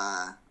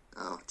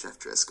 Jeff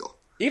Driscoll.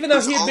 Even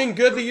though he had been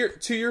good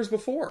 2 years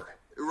before.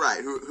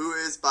 Right, who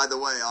is, by the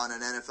way, on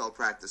an NFL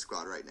practice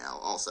squad right now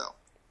also.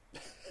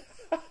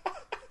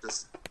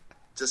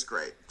 Just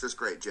great,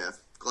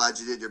 Jeff. Glad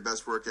you did your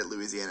best work at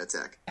Louisiana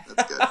Tech.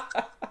 That's good.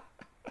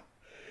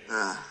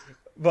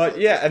 But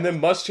yeah, and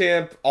then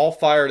Muschamp all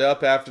fired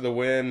up after the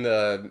win,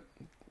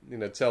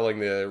 telling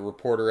the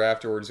reporter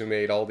afterwards who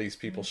made all these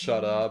people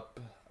shut up.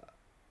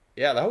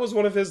 Yeah, that was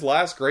one of his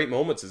last great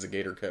moments as a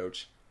Gator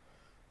coach.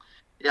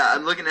 Yeah,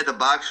 I'm looking at the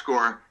box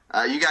score.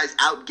 You guys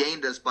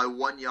outgained us by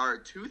 1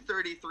 yard,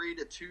 233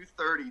 to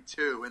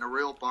 232 in a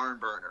real barn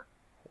burner.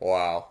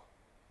 Wow.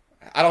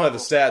 I don't have the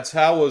stats.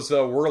 How was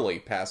Worley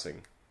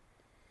passing?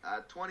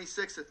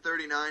 26 to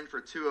 39 for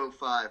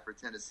 205 for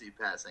Tennessee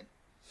passing.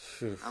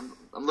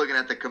 I'm looking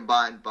at the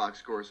combined box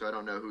score, so I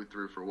don't know who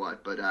threw for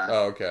what. But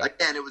okay.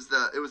 Again, it was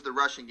the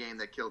rushing game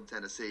that killed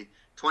Tennessee.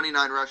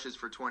 29 rushes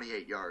for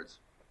 28 yards.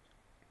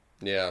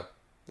 Yeah,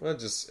 well,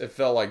 it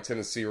felt like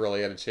Tennessee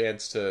really had a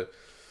chance to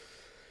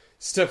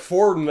step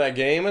forward in that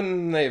game,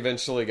 and they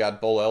eventually got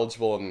bowl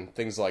eligible and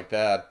things like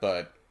that.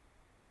 But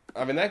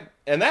I mean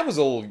that was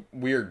a little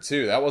weird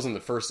too. That wasn't the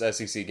first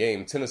SEC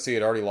game. Tennessee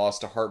had already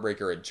lost a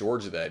heartbreaker at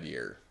Georgia that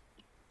year.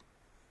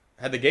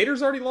 Had the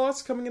Gators already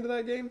lost coming into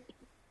that game?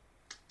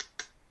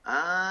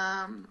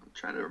 I'm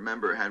trying to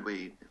remember if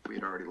we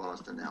had already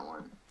lost in that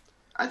one.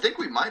 I think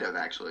we might have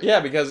actually. Yeah,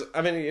 because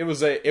I mean it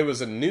was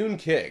a noon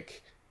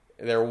kick.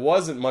 There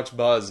wasn't much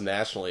buzz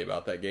nationally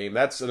about that game.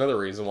 That's another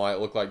reason why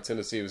it looked like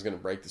Tennessee was going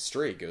to break the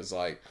streak. It was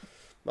like,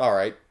 all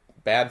right,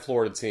 bad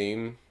Florida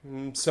team,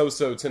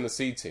 so-so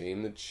Tennessee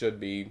team. That should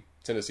be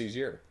Tennessee's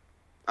year.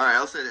 All right,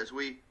 I'll say this: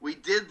 we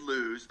did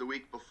lose the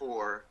week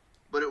before,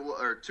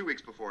 or 2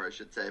 weeks before, I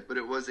should say, but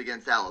it was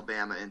against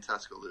Alabama in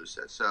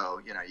Tuscaloosa.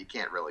 So you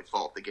can't really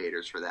fault the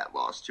Gators for that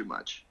loss too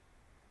much.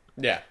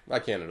 Yeah, I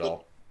can't at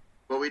all.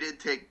 But we did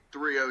take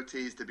 3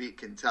 OTs to beat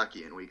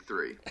Kentucky in week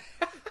 3.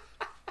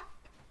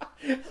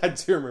 I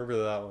do remember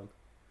that one.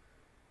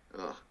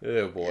 Ugh.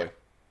 Oh boy, yeah.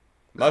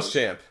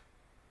 Muschamp,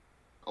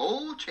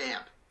 old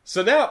champ.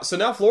 So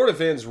now Florida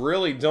fans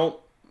really don't.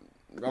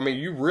 I mean,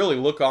 you really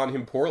look on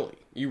him poorly.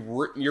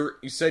 You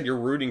said you're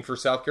rooting for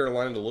South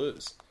Carolina to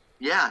lose.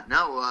 Yeah,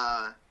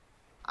 no.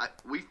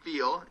 We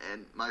feel,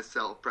 and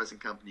myself,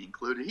 present company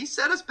included, he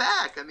set us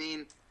back. I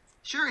mean,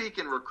 sure he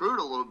can recruit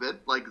a little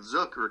bit, like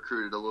Zook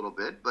recruited a little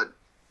bit, but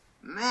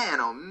man,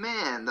 oh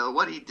man, though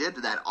what he did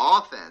to that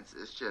offense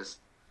is just.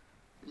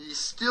 You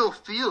still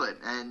feel it,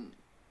 and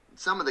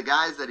some of the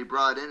guys that he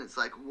brought in, it's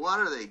like,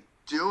 what are they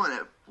doing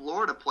at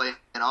Florida play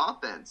an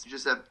offense. You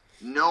just have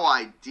no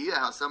idea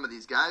how some of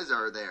these guys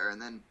are there.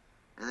 And then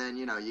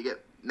you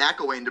get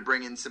McElwain to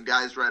bring in some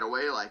guys right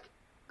away like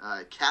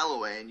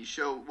Callaway, and you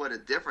show what a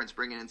difference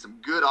bringing in some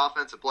good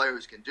offensive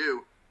players can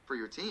do for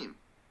your team.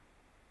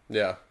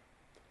 Yeah.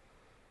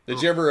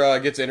 Did you ever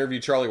get to interview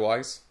Charlie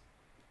Weiss?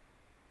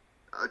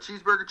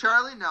 Cheeseburger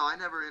Charlie? No, I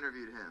never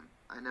interviewed him.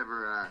 I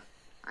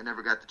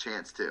never got the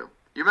chance to.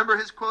 You remember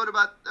his quote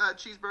about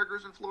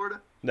cheeseburgers in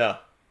Florida? No.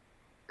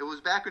 It was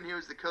back when he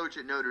was the coach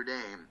at Notre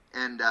Dame,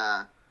 and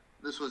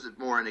this was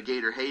more in a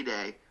Gator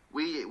heyday.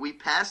 We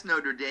passed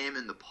Notre Dame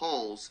in the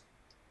polls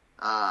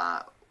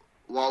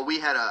while we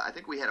had I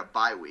think we had a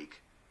bye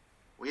week.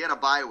 We had a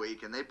bye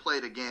week, and they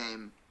played a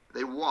game.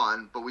 They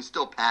won, but we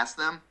still passed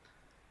them.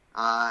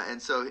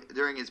 And so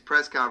during his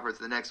press conference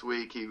the next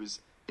week, he was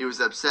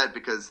upset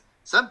because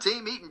some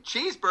team eating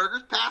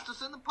cheeseburgers passed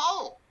us in the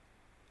poll.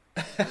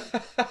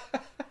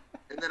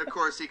 And then, of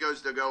course, he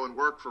goes to go and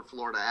work for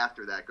Florida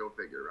after that. Go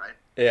figure, right?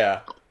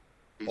 Yeah.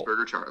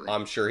 Cheeseburger Charlie.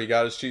 I'm sure he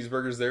got his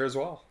cheeseburgers there as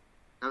well.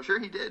 I'm sure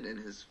he did in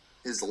his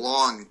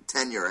long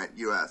tenure at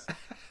U.S.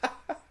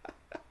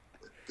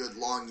 Good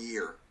long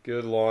year.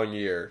 Good long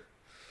year.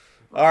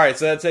 All right,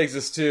 so that takes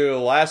us to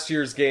last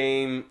year's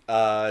game.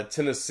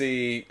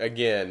 Tennessee,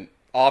 again,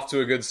 off to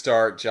a good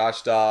start.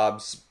 Josh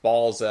Dobbs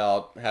balls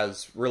out,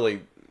 has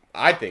really,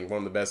 I think, one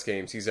of the best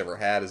games he's ever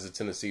had as a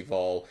Tennessee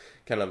Vol,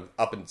 kind of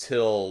up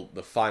until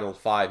the final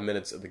 5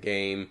 minutes of the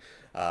game.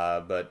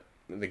 But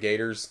the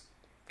Gators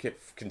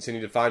continue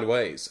to find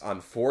ways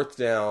on fourth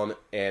down,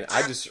 and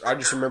I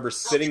just remember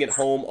sitting at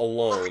home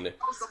alone. The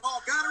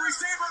ball, got a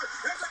receiver.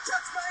 There's a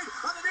catch made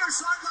on the near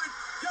sideline.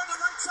 Down the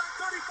right side,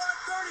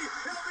 35-30.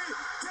 It'll be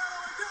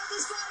Callaway down the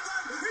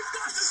sideline. He's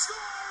going to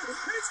score.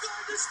 He's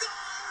going to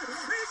score.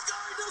 He's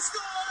going to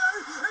score.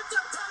 It's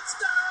a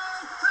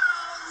touchdown.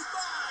 How's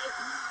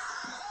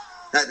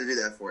by? Had to do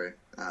that for you.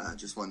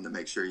 Just wanted to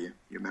make sure you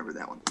remember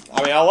that one.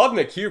 I mean, I love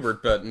Nick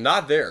Hubert, but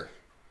not there.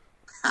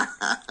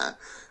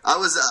 I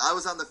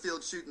was on the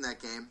field shooting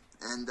that game,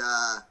 and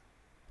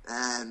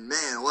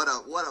man, what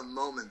a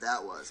moment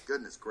that was!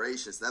 Goodness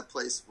gracious, that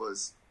place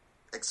was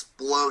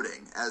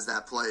exploding as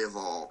that play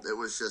evolved. It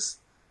was just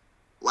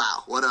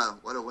wow, what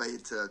a way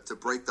to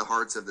break the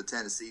hearts of the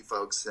Tennessee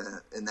folks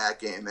in that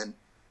game. And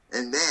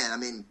man, I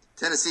mean,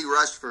 Tennessee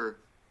rushed for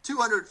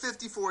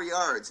 254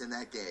 yards in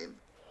that game,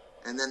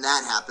 and then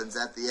that happens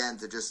at the end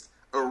to just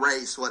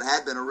erase what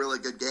had been a really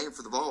good game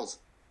for the Vols.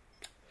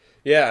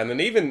 Yeah, and then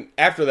even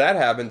after that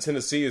happened,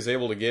 Tennessee is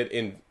able to get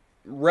in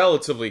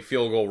relatively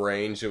field goal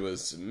range. It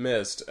was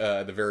missed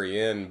at the very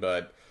end,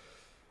 but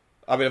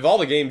I mean, of all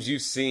the games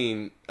you've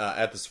seen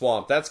at the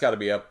Swamp, that's got to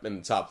be up in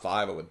the top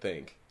 5, I would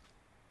think.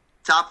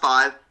 Top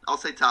 5. I'll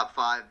say top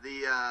 5.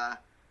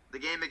 The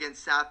game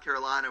against South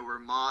Carolina where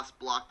Moss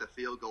blocked the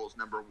field goals,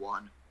 number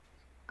 1,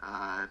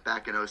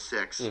 back in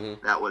 06.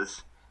 Mm-hmm. That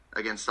was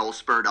against Old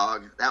Spur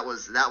Dog. That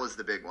was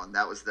the big one.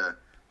 That was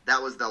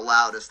the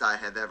loudest I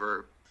have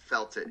ever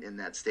felt it in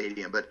that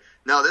stadium. But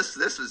no, this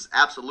was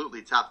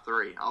absolutely top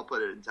 3. I'll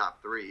put it in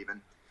top 3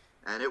 even.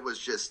 And it was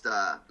just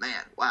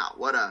man, wow,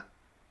 what a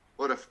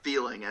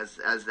feeling as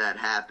that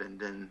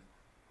happened. And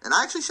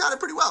I actually shot it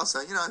pretty well, so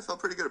I felt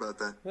pretty good about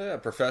that. Yeah,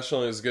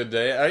 professionally, it was a good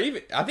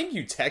day. I think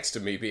you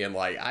texted me being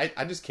like,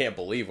 I just can't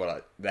believe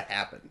that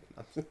happened.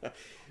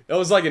 It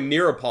was like a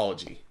near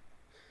apology.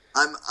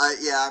 I'm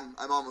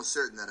almost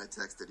certain that I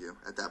texted you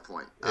at that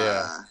point.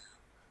 Yeah.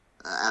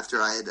 After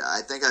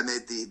I think I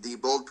made the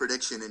bold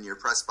prediction in your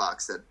press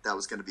box that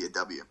was going to be a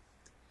W.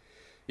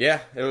 Yeah,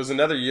 it was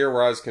another year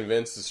where I was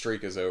convinced the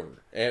streak is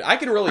over. And I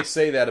can really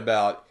say that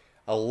about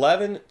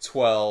 11,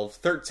 12,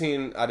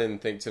 13, I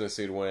didn't think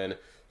Tennessee would win.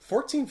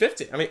 14,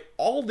 15. I mean,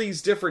 all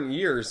these different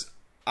years,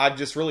 I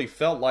just really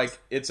felt like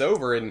it's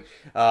over. And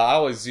I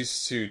always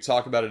used to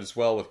talk about it as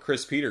well with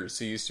Chris Peters,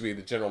 who used to be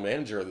the general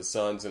manager of the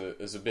Suns and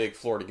is a big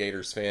Florida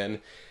Gators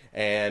fan.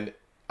 And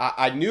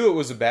I knew it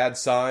was a bad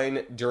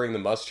sign during the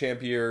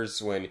Muschamp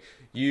years when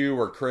you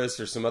or Chris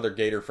or some other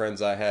Gator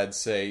friends I had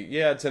say,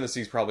 yeah,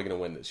 Tennessee's probably going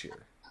to win this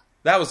year.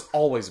 That was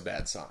always a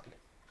bad sign.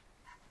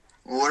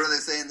 Well, what are they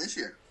saying this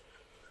year?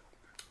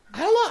 I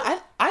don't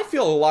know. I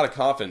feel a lot of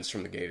confidence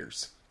from the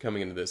Gators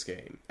coming into this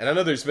game. And I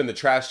know there's been the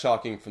trash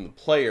talking from the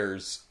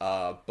players,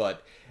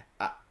 but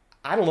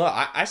I don't know.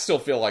 I still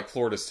feel like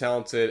Florida's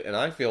talented, and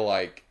I feel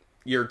like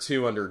year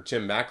 2 under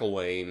Jim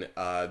McElwain,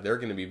 they're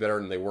going to be better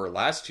than they were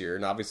last year.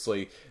 And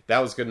obviously, that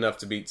was good enough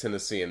to beat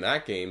Tennessee in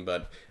that game.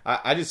 But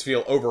I just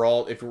feel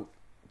overall, if you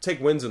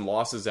take wins and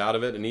losses out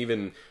of it, and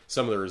even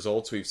some of the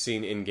results we've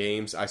seen in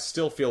games, I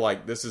still feel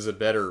like this is a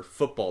better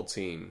football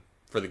team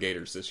for the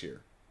Gators this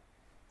year.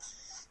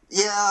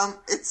 Yeah,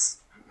 it's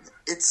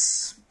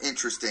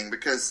interesting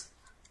because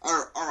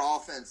our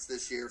offense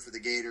this year for the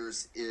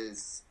Gators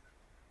is,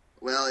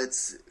 well,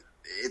 it's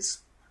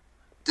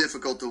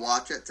difficult to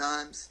watch at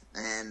times,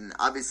 and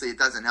obviously it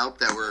doesn't help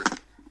that we're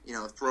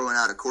throwing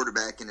out a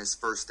quarterback in his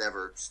first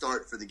ever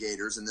start for the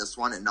Gators in this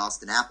one, in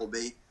Austin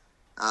Appleby.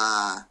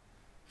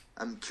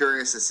 I'm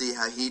curious to see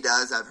how he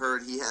does. I've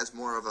heard he has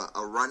more of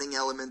a running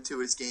element to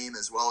his game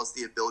as well as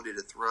the ability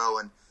to throw,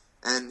 and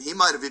And he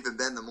might have even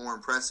been the more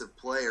impressive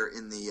player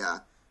in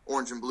the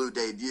Orange and Blue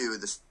debut,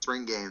 the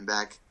spring game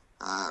back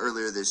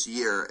earlier this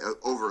year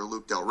over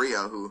Luke Del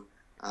Rio, who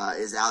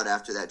is out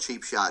after that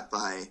cheap shot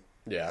by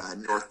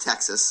North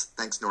Texas.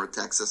 Thanks, North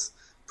Texas.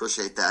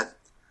 Appreciate that.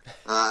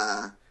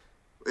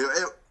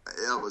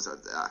 It was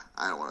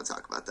I don't want to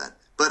talk about that.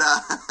 But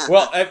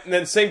well, and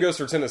then same goes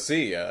for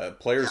Tennessee.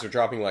 Players are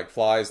dropping like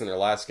flies in their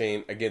last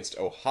game against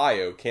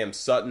Ohio. Cam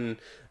Sutton,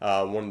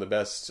 one of the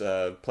best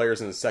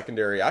players in the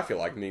secondary, I feel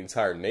like, in the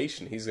entire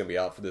nation. He's going to be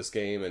out for this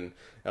game and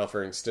out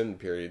for an extended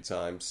period of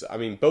time. So, I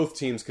mean, both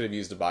teams could have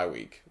used a bye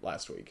week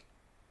last week.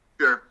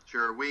 Sure.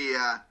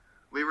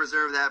 We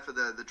reserve that for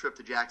the trip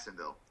to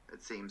Jacksonville.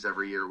 It seems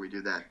every year we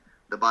do that,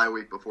 the bye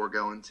week before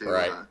going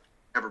to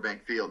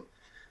Everbank Field.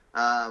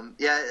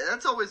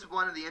 That's always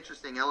one of the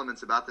interesting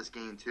elements about this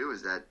game too,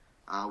 is that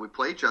we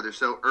play each other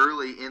so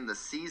early in the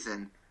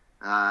season.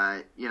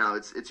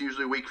 It's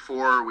usually week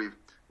 4.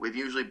 We've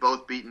usually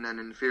both beaten an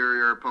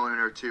inferior opponent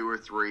or 2 or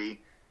 3,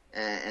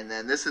 and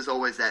then this is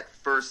always that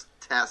first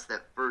test,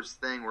 that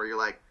first thing where you're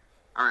like,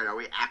 all right, are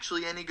we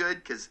actually any good?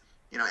 Because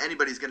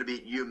anybody's going to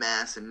beat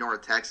UMass and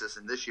North Texas,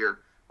 and this year,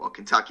 well,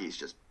 Kentucky's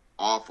just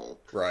awful,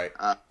 right?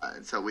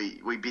 And so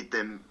we beat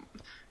them.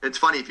 It's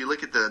funny, if you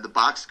look at the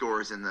box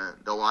scores and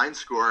the line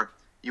score,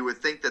 you would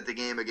think that the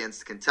game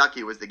against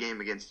Kentucky was the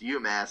game against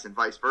UMass and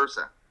vice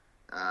versa.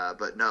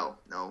 But no,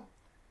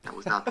 that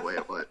was not the way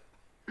it was.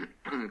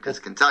 Because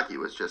Kentucky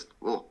was just,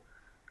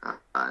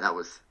 that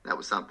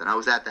was something. I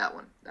was at that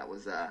one. That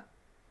was a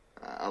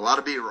lot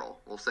of B-roll,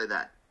 we'll say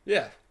that.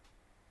 Yeah.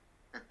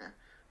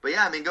 But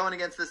yeah, I mean, going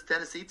against this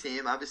Tennessee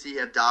team, obviously you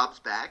have Dobbs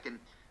back, and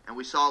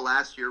we saw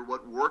last year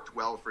what worked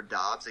well for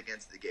Dobbs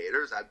against the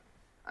Gators.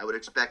 I would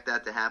expect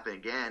that to happen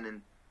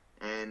again,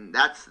 and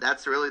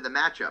that's really the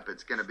matchup.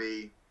 It's going to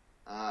be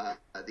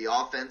the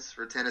offense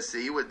for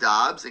Tennessee with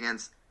Dobbs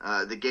against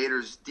the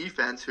Gators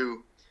defense,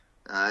 who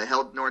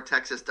held North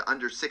Texas to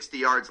under 60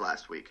 yards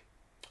last week.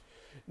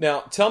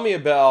 Now, tell me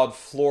about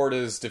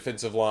Florida's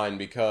defensive line,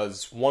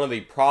 because one of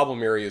the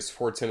problem areas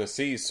for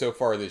Tennessee so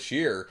far this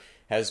year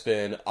has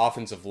been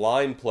offensive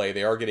line play.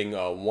 They are getting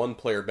one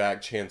player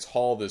back, Chance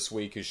Hall, this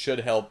week, who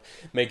should help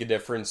make a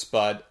difference,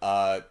 but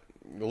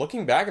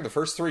looking back at the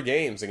first 3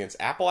 games against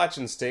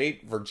Appalachian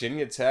State,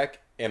 Virginia Tech,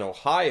 and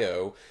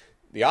Ohio,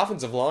 the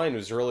offensive line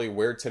was really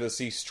where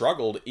Tennessee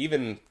struggled,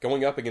 even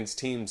going up against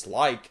teams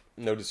like,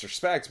 no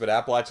disrespect, but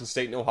Appalachian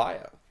State and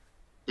Ohio.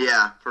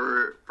 Yeah,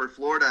 for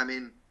Florida, I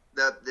mean,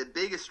 the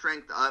biggest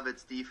strength of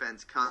its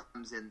defense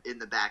comes in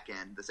the back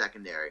end, the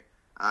secondary.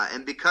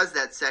 And because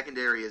that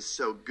secondary is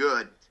so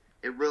good,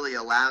 it really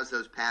allows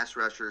those pass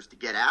rushers to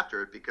get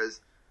after it,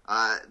 because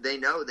they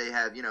know they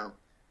have,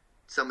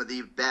 some of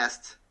the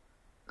best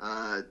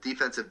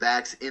defensive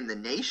backs in the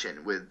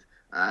nation with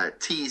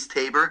Tease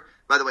Tabor.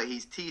 By the way,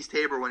 he's Tease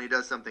Tabor when he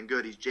does something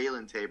good. He's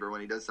Jalen Tabor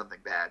when he does something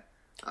bad.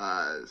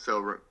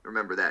 So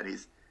remember that.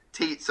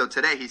 So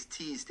today he's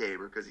Tease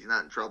Tabor because he's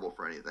not in trouble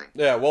for anything.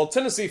 Yeah, well,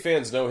 Tennessee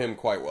fans know him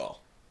quite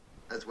well.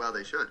 As well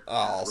they should. Oh,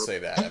 I'll say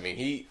that. I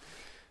mean,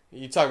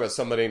 you talk about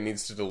somebody who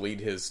needs to delete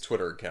his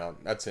Twitter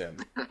account. That's him.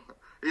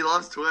 He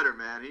loves Twitter,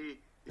 man. He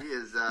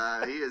is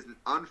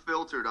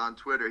unfiltered on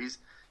Twitter.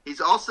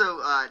 He's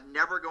also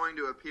never going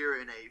to appear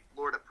in a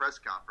Florida press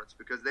conference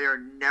because they are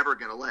never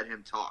going to let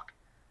him talk.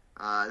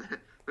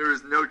 There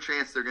is no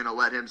chance they're going to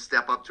let him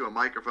step up to a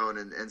microphone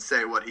and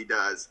say what he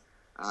does,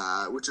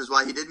 which is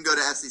why he didn't go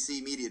to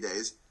SEC Media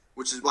Days,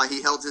 which is why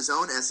he held his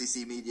own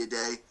SEC Media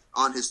Day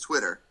on his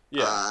Twitter.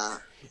 Yeah.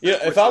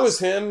 If I was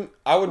him,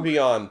 I would be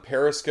on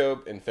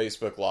Periscope and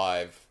Facebook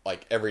Live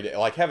like every day,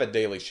 like have a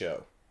daily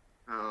show.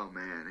 Oh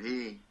man,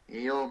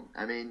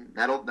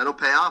 that'll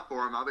pay off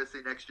for him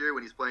obviously next year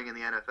when he's playing in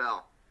the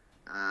NFL.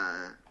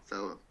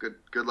 So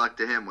good luck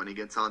to him when he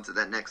gets on to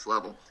that next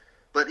level.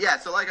 But yeah,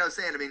 so like I was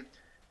saying, I mean,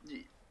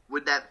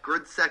 with that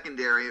good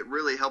secondary, it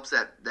really helps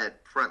that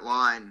front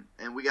line,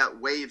 and we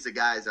got waves of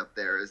guys up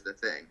there is the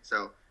thing.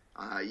 So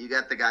you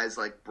got the guys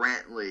like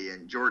Brantley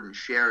and Jordan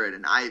Sherrod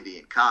and Ivy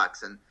and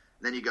Cox, and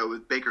then you go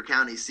with Baker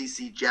County,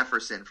 C.C.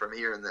 Jefferson from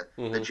here in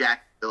the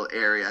Jacksonville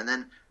area. And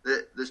then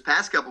this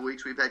past couple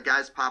weeks, we've had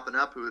guys popping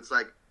up who it's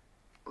like,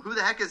 well, who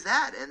the heck is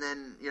that? And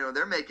then,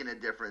 they're making a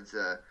difference.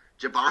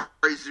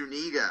 Jabari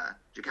Zuniga,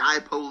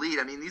 Ja'Kai Polite.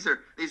 I mean, these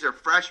are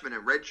freshmen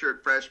and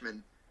redshirt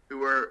freshmen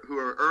who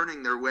are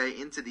earning their way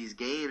into these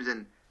games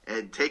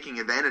and taking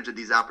advantage of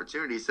these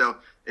opportunities. So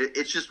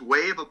it's just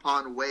wave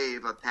upon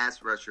wave of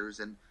pass rushers,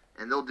 and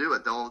they'll do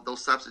it. They'll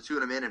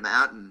substitute them in and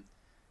out, and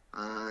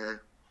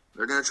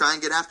they're going to try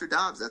and get after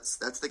Dobbs.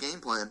 That's the game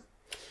plan.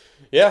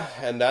 Yeah,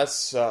 and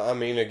that's,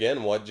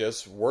 again, what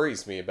just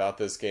worries me about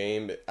this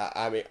game.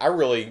 I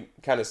really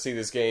kind of see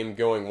this game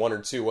going one or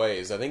two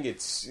ways.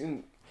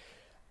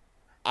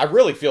 I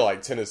really feel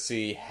like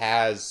Tennessee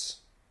has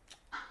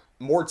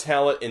more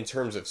talent in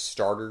terms of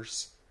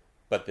starters,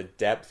 but the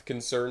depth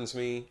concerns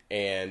me.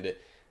 And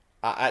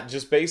I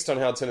just based on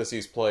how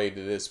Tennessee's played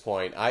to this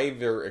point, I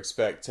either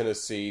expect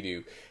Tennessee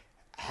to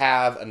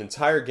have an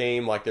entire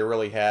game like they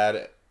really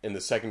had in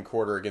the second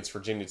quarter against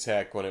Virginia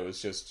Tech when it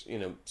was just,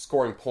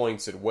 scoring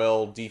points at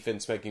will,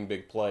 defense making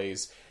big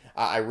plays.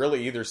 I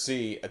really either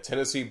see a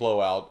Tennessee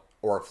blowout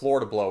or a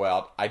Florida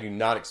blowout. I do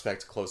not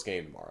expect a close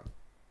game tomorrow.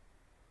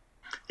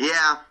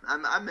 Yeah,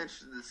 I'm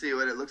interested to see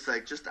what it looks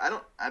like.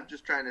 I'm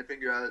just trying to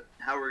figure out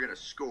how we're going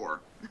to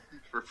score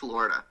for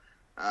Florida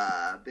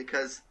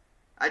because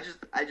I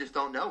just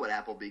don't know what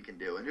Appleby can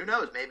do, and who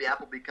knows? Maybe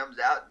Appleby comes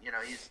out.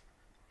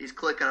 He's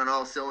clicking on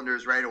all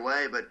cylinders right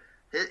away, but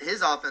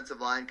his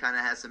offensive line kind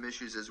of has some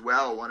issues as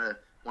well. One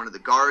of the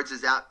guards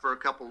is out for a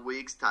couple of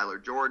weeks. Tyler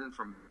Jordan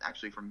from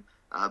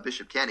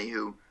Bishop Kenny,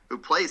 who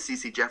plays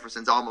C.C.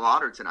 Jefferson's alma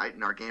mater tonight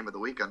in our game of the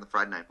week on the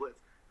Friday Night Blitz.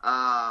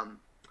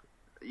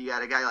 You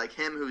got a guy like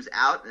him who's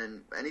out,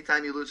 and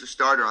anytime you lose a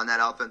starter on that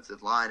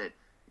offensive line,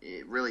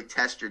 it really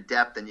tests your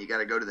depth, and you got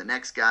to go to the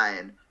next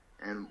guy.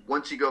 And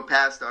once you go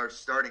past our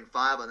starting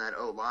five on that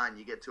O-line,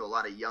 you get to a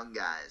lot of young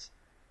guys,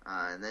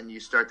 and then you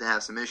start to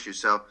have some issues.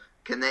 So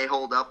can they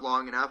hold up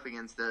long enough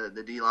against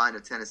the D-line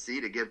of Tennessee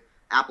to give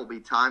Appleby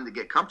time to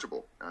get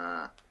comfortable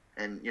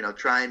and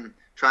try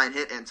and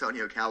hit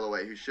Antonio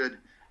Callaway, who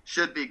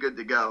should be good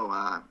to go.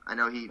 I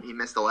know he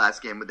missed the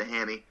last game with the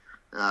hammy,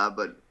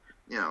 but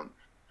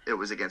it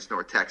was against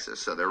North Texas,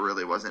 so there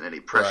really wasn't any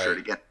pressure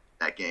to get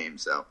that game.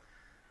 So,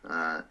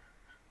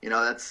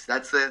 that's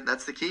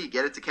the key.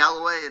 Get it to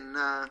Callaway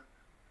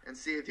and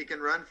see if he can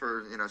run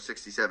for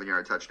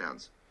 67-yard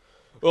touchdowns.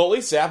 Well, at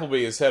least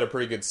Appleby has had a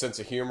pretty good sense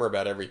of humor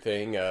about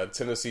everything.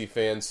 Tennessee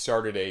fans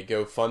started a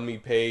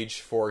GoFundMe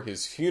page for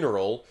his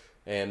funeral,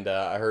 and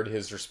I heard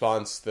his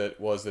response that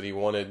he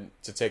wanted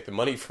to take the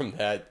money from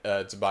that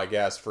to buy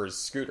gas for his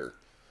scooter,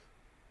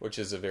 which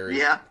is a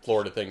very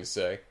Florida thing to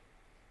say.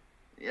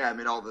 Yeah, I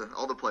mean, all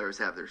the players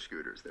have their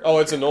scooters there. Oh,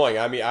 it's annoying.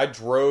 I mean, I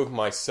drove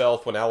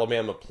myself when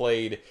Alabama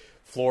played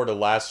Florida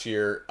last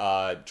year,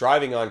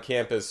 driving on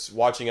campus,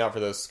 watching out for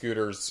those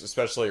scooters,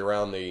 especially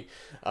around the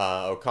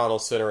O'Connell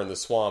Center and the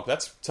Swamp.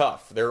 That's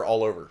tough. They're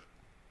all over.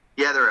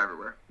 Yeah, they're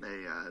everywhere.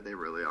 They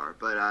really are.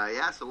 But,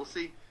 so we'll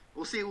see.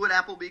 We'll see what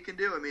Appleby can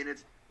do. I mean,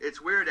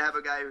 it's weird to have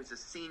a guy who's a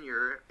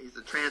senior. He's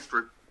a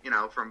transfer,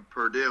 from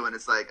Purdue, and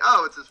it's like,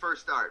 oh, it's his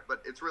first start.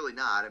 But it's really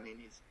not. I mean,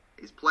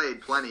 he's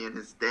played plenty in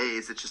his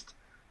days. It's just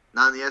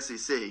not in the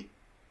SEC.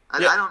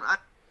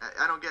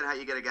 I don't get how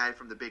you get a guy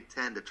from the Big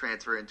Ten to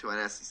transfer into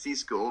an SEC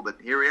school, but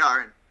here we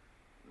are.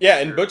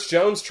 And Butch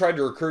Jones tried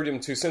to recruit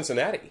him to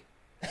Cincinnati.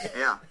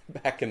 Yeah,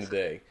 back in the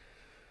day.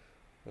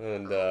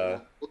 And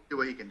we'll see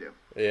what he can do.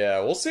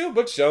 Yeah, we'll see what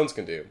Butch Jones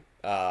can do.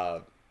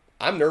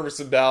 I'm nervous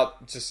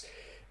about just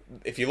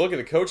if you look at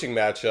the coaching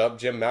matchup,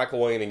 Jim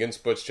McElwain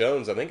against Butch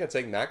Jones. I think I'd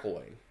take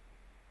McElwain.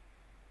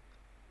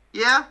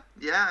 Yeah.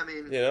 I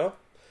mean,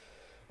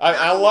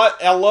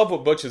 I love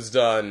what Butch has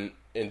done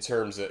in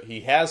terms of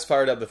he has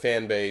fired up the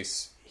fan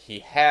base. He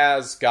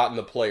has gotten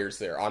the players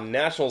there. On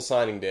National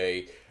Signing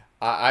Day,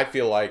 I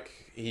feel like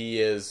he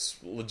is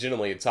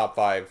legitimately a top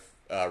 5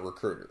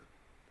 recruiter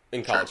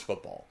in college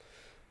football.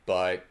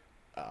 But,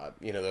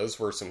 those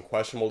were some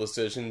questionable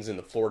decisions in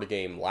the Florida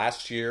game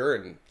last year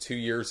and 2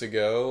 years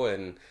ago.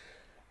 And,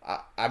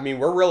 I mean,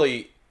 we're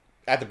really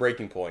at the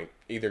breaking point.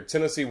 Either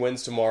Tennessee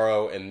wins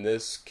tomorrow, and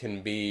this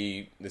can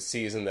be the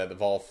season that the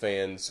Vol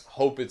fans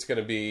hope it's going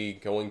to be,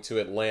 going to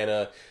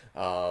Atlanta,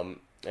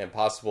 and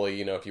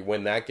possibly, if you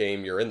win that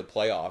game, you're in the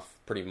playoff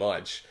pretty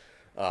much.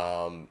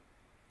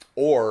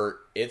 Or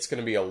it's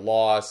going to be a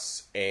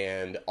loss,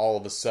 and all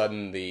of a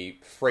sudden the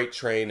freight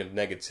train of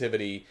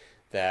negativity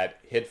that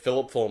hit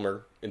Philip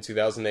Fulmer in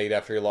 2008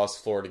 after he lost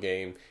the Florida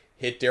game,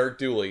 hit Derek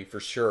Dooley for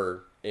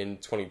sure in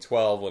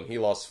 2012 when he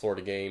lost the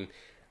Florida game.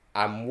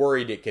 I'm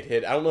worried it could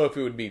hit. I don't know if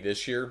it would be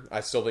this year. I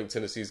still think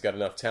Tennessee's got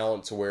enough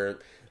talent to where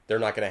they're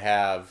not going to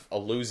have a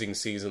losing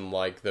season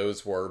like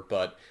those were,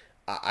 but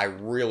I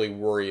really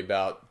worry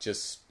about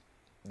just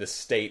the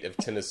state of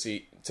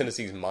Tennessee's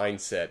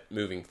mindset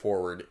moving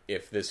forward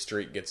if this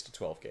streak gets to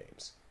 12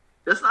 games.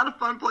 That's not a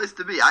fun place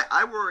to be.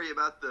 I worry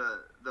about the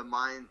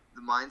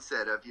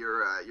mindset of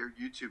your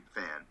YouTube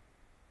fan.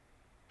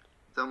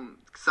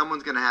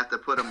 Someone's going to have to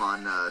put him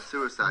on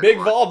suicide Big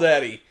watch Vol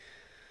Daddy.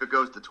 If it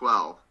goes to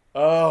 12.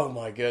 Oh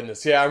my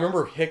goodness. Yeah, I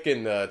remember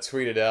Hicken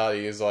tweeted out,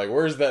 he was like,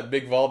 where's that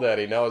Big Vol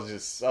Daddy? And I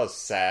was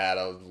sad,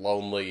 I was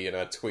lonely, and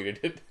I tweeted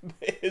it,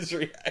 his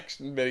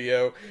reaction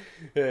video,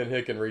 and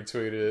Hicken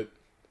retweeted it.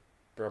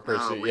 I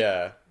appreciate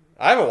yeah.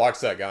 I haven't watched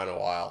that guy in a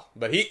while,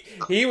 but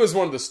he was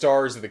one of the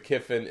stars of the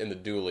Kiffin and the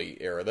Dooley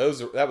era.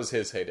 That was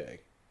his heyday.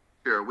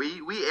 Sure, we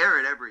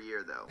air it every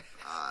year though,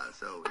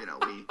 so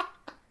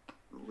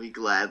we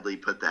gladly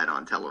put that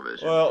on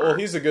television. Well,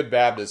 he's a good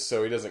Baptist,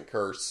 so he doesn't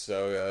curse,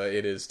 so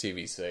it is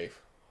TV safe.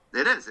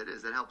 It is. It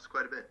helps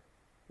quite a bit.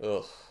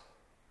 Ugh.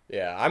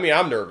 Yeah, I mean,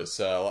 I'm nervous.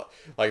 Like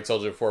I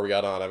told you before we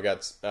got on,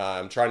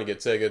 I'm trying to get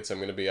tickets. I'm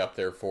going to be up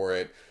there for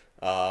it.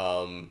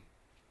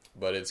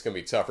 But it's going to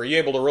be tough. Are you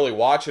able to really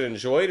watch and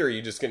enjoy it, or are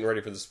you just getting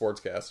ready for the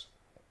sportscast?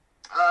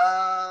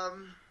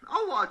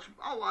 I'll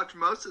watch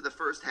most of the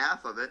first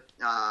half of it.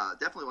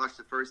 Definitely watch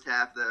the first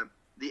half.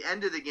 The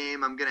end of the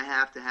game, I'm going to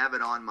have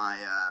it on my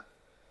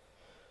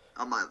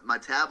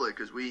tablet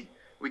because we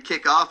we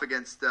kick off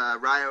against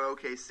Rio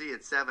OKC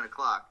at 7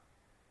 o'clock.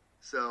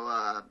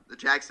 So the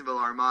Jacksonville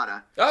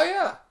Armada. Oh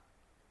yeah,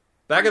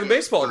 back in the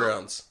baseball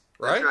grounds,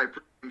 right? That's right.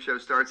 Pregame show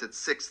starts at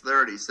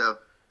 6:30. So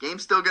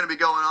game's still going to be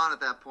going on at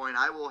that point.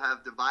 I will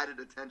have divided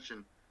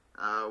attention,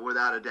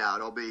 without a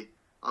doubt.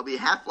 I'll be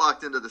half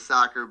locked into the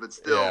soccer, but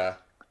still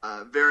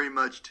very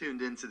much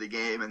tuned into the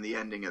game and the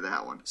ending of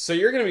that one. So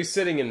you're going to be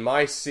sitting in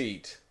my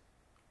seat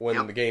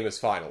when the game is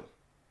final.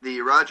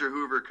 The Roger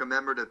Hoover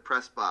commemorative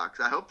press box.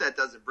 I hope that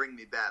doesn't bring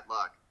me bad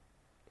luck.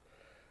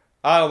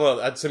 I don't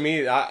know. To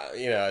me,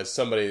 as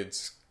somebody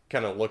that's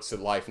kind of looks at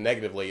life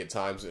negatively at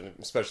times, and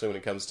especially when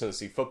it comes to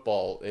Tennessee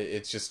football,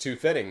 it's just too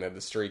fitting that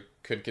the streak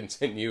could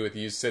continue with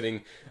you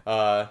sitting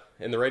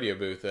in the radio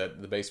booth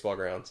at the baseball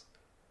grounds.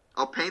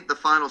 I'll paint the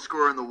final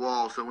score on the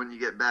wall, so when you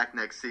get back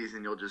next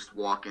season, you'll just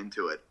walk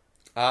into it.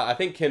 I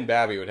think Ken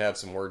Babby would have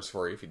some words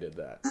for you if you did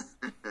that.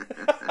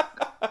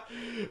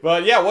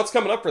 But yeah, what's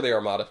coming up for the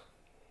Armada?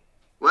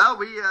 Well,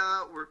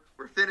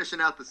 we're finishing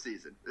out the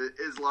season. It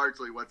is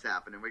largely what's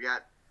happening. We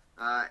got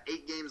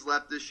 8 games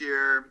left this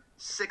year.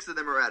 6 of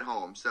them are at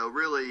home. So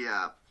really,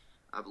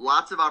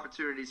 lots of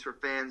opportunities for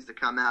fans to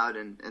come out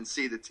and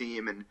see the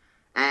team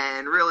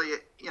and really,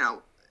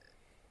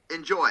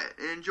 enjoy it.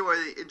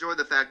 Enjoy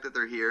the fact that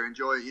they're here.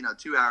 Enjoy,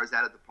 2 hours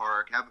out at the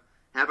park.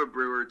 Have a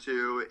brew or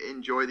two.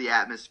 Enjoy the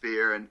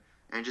atmosphere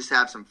and just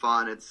have some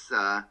fun. It's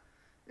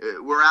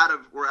we're out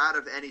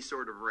of any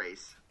sort of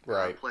race,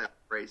 right? Playoff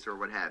race or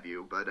what have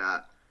you. But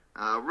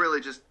really,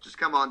 just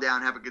come on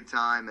down, have a good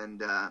time,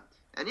 and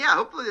yeah,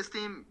 hopefully this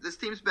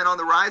team's been on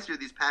the rise here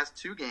these past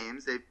 2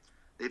 games.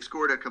 They've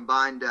scored a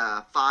combined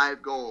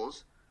 5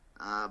 goals,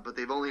 but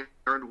they've only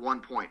earned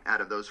 1 point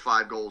out of those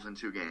 5 goals in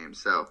 2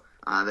 games. So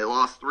they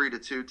lost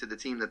 3-2 to the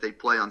team that they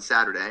play on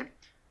Saturday,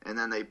 and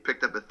then they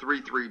picked up a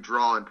 3-3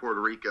 draw in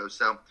Puerto Rico.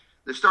 So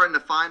they're starting to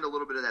find a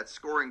little bit of that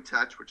scoring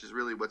touch, which is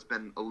really what's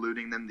been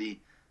eluding them the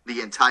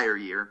entire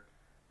year.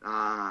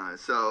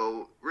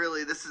 So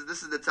really, this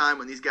is the time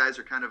when these guys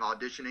are kind of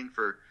auditioning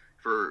for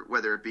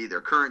whether it be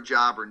their current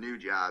job or new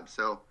job.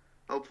 So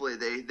hopefully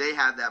they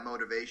have that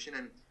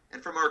motivation.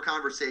 And from our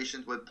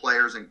conversations with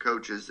players and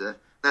coaches,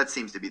 that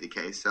seems to be the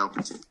case. So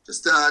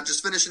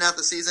just finishing out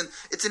the season.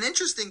 It's an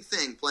interesting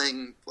thing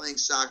playing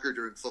soccer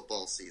during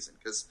football season,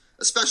 because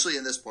especially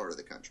in this part of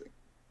the country.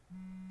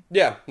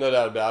 Yeah, no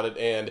doubt about it.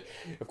 And,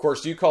 of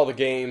course, you call the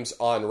games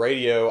on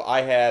radio.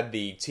 I had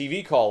the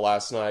TV call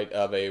last night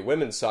of a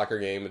women's soccer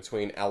game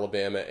between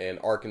Alabama and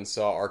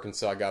Arkansas.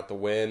 Arkansas got the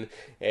win.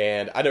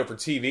 And I know for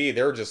TV,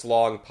 there are just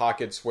long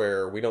pockets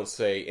where we don't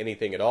say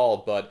anything at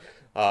all. But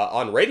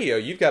on radio,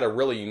 you've got a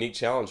really unique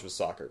challenge with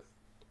soccer.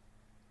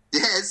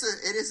 Yeah,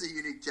 it is a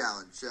unique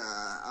challenge.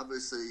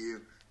 Obviously,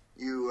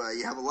 you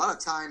have a lot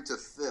of time to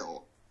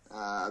fill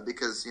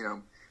because,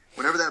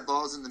 whenever that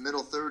ball's in the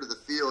middle third of the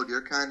field,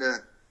 you're kind of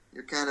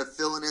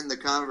filling in the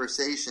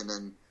conversation.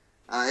 And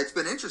it's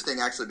been interesting,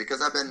 actually, because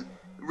I've been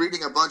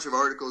reading a bunch of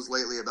articles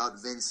lately about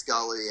Vin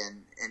Scully,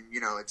 and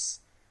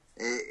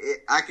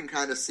I can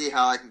kind of see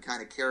how I can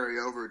kind of carry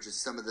over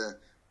just some of the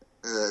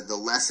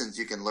lessons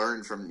you can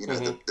learn from,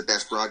 the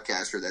best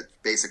broadcaster that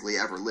basically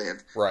ever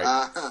lived.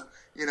 Right.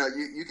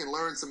 You can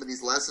learn some of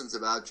these lessons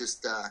about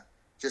just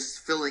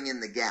filling in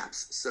the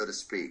gaps, so to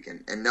speak,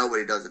 and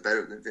nobody does it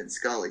better than Vin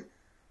Scully.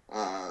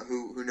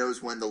 Who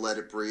knows when to let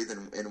it breathe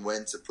and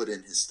when to put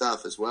in his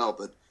stuff as well.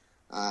 But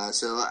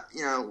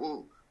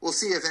we'll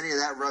see if any of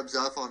that rubs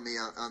off on me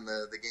on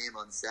the game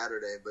on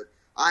Saturday. But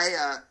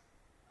I'd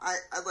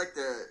like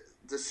to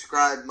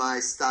describe my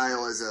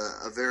style as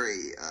a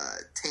very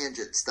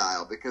tangent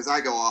style, because I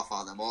go off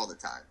on them all the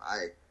time.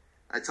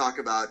 I talk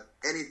about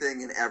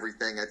anything and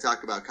everything. I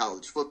talk about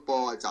college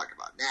football. I talk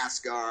about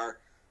NASCAR.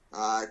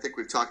 I think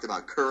we've talked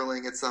about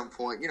curling at some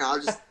point. I'll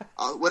just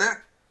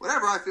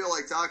whatever I feel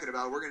like talking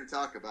about, we're going to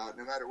talk about,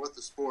 no matter what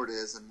the sport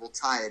is, and we'll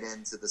tie it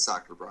into the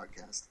soccer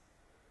broadcast.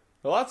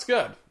 Well, that's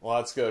good.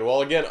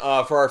 Well, again,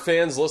 for our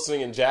fans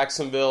listening in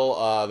Jacksonville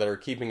that are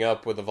keeping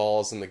up with the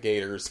Vols and the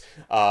Gators,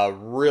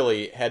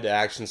 really head to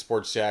Action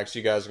Sports Jacks.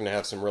 You guys are going to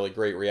have some really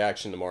great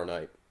reaction tomorrow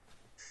night.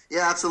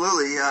 Yeah,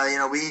 absolutely.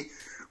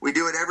 We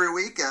do it every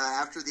week.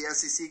 After the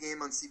SEC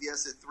game on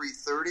CBS at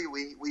 3:30,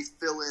 we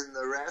fill in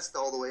the rest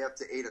all the way up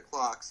to 8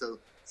 o'clock. So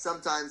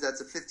sometimes that's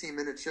a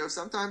 15-minute show.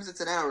 Sometimes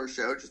it's an hour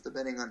show, just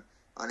depending on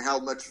how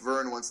much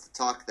Vern wants to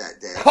talk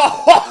that day.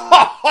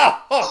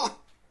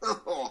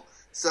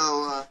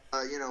 So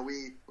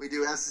we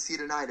do SEC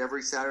Tonight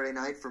every Saturday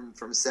night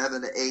from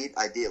 7 to 8,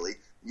 ideally.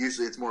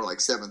 Usually it's more like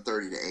 7:30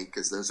 to 8,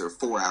 because those are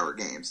 4-hour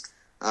games.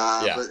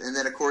 And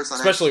then, of course, on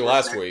especially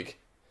last week.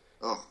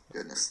 Oh,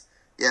 goodness.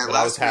 Yeah, but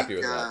I was happy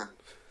with that.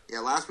 Yeah,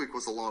 last week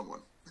was a long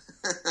one.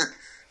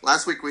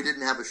 Last week we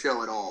didn't have a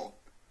show at all.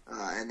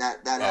 And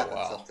that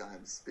happens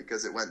sometimes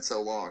because it went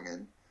so long,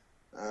 and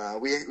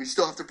we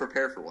still have to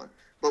prepare for one.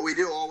 But we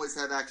do always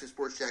have Action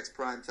Sports Jacks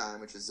Prime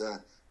Time, which is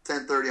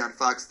 10:30 on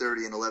Fox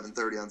 30 and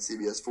 11:30 on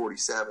CBS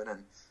 47,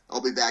 and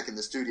I'll be back in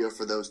the studio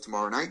for those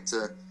tomorrow night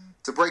to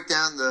break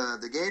down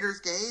the Gators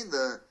game,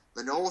 the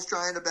Noles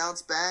trying to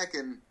bounce back,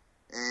 and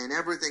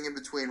everything in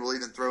between. We'll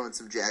even throw in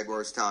some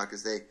Jaguars talk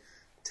as they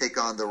take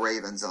on the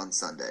Ravens on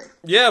Sunday.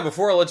 Yeah,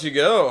 before I let you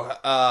go,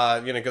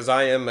 because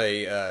I am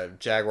a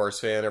Jaguars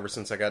fan ever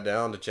since I got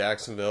down to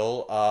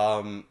Jacksonville.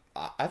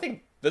 I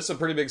think this is a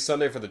pretty big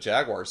Sunday for the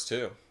Jaguars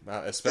too,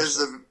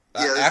 especially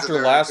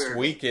after last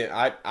weekend.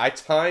 I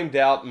timed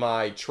out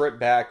my trip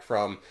back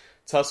from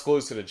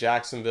Tuscaloosa to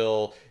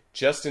Jacksonville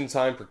just in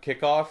time for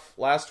kickoff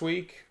last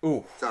week.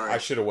 Ooh, sorry. I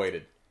should have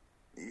waited.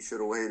 You should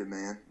have waited,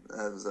 man.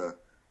 That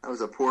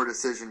was a poor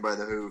decision by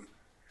the Hoove.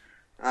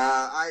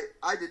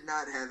 I did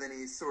not have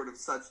any sort of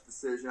such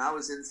decision. I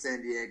was in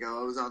San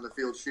Diego. I was on the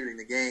field shooting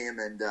the game,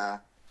 and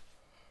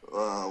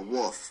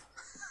woof.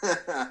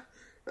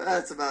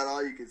 That's about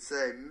all you could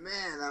say.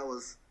 Man, that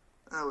was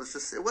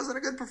just, it wasn't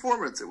a good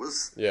performance. It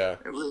was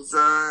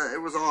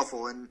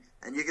awful, and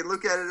you can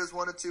look at it as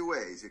one of two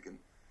ways. You can,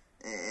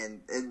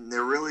 and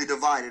they're really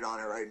divided on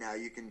it right now.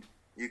 You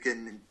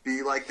can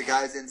be like the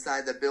guys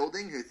inside the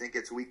building who think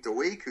it's week to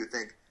week, who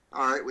think,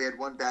 all right, we had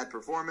one bad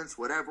performance,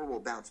 whatever, we'll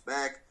bounce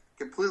back.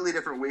 Completely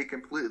different week,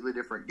 completely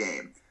different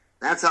game.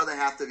 That's how they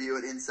have to view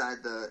it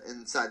inside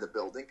the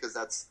building, because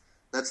that's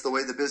the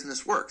way the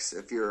business works.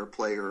 If you're a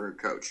player or a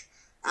coach,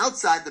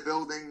 outside the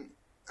building,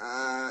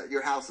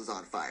 your house is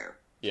on fire.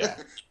 Yeah,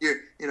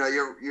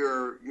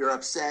 you're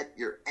upset,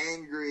 you're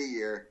angry,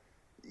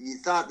 you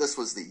thought this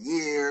was the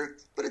year,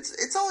 but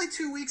it's only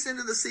 2 weeks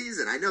into the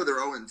season. I know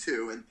they're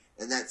 0-2,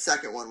 and that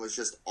second one was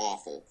just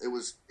awful. It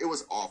was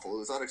awful. It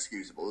was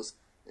unexcusable.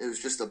 It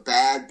was just a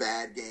bad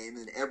game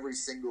in every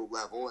single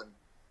level,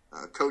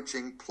 and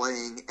coaching,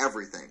 playing,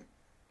 everything.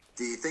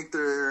 Do you think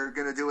they're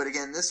going to do it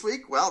again this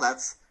week? Well,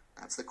 that's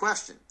the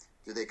question.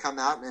 Do they come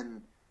out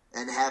and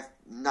have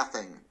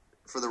nothing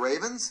for the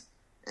Ravens?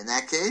 In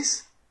that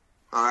case,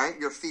 all right,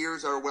 your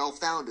fears are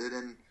well-founded,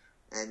 and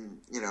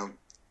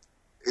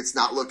it's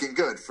not looking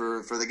good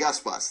for the Gus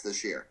Bus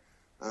this year.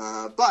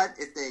 But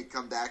if they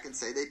come back and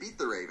say they beat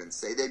the Ravens,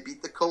 say they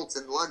beat the Colts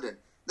in London,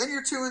 then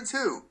you're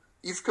 2-2.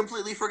 You've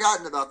completely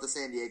forgotten about the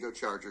San Diego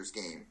Chargers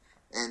game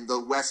and the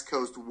West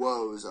Coast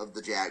woes of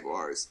the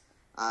Jaguars.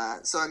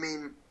 So, I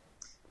mean,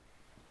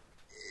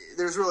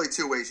 there's really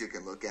two ways you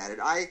can look at it.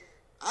 I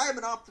am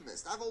an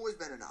optimist. I've always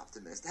been an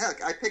optimist.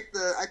 Heck, I picked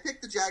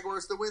the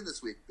Jaguars to win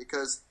this week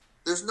because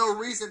there's no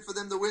reason for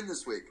them to win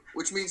this week,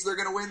 which means they're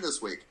going to win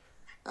this week.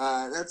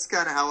 That's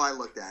kind of how I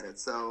looked at it.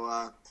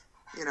 So,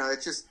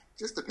 it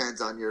just depends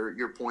on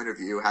your point of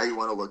view, how you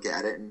want to look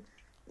at it. And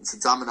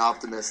since I'm an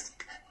optimist,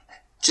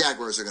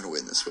 Jaguars are going to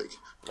win this week.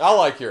 I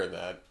like hearing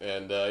that.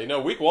 And,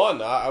 week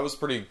one, I was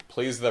pretty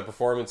pleased with that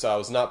performance. I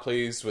was not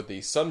pleased with the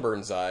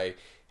sunburns I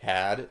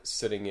had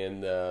sitting in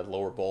the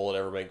lower bowl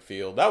at Everbank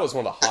Field. That was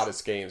one of the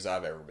hottest games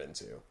I've ever been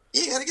to.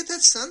 Yeah, you got to get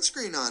that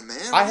sunscreen on,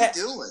 man. What are you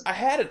doing? I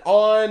had it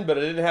on, but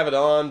I didn't have it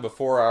on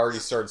before I already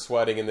started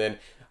sweating. And then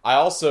I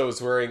also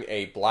was wearing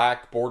a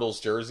black Bortles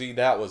jersey.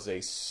 That was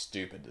a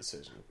stupid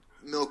decision.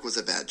 Milk was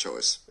a bad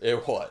choice.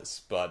 It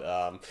was, but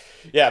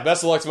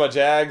best of luck to my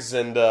Jags,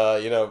 and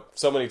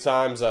so many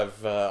times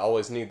I've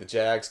always need the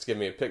Jags to give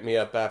me a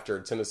pick-me-up after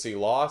a Tennessee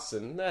loss,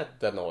 and that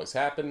doesn't always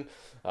happen.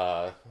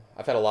 I've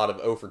had a lot of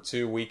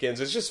 0-2 weekends.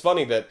 It's just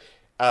funny that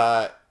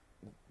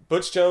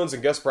Butch Jones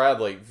and Gus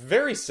Bradley,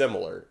 very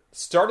similar,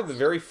 started the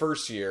very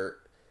first year.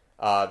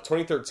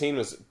 2013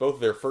 was both of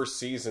their first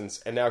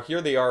seasons, and now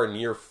here they are in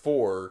year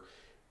 4,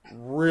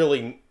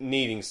 really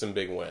needing some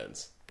big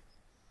wins.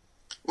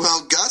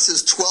 Well, Gus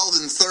is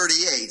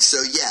 12-38,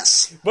 so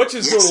yes. Butch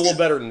is doing a little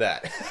better than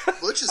that.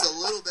 Butch is a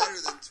little better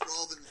than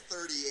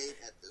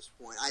 12-38 at this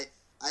point.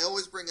 I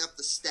always bring up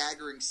the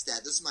staggering stat.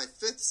 This is my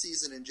 5th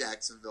season in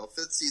Jacksonville,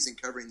 5th season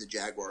covering the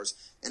Jaguars,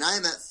 and I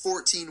am at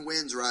 14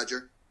 wins,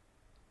 Roger.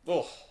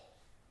 Oh.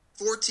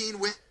 14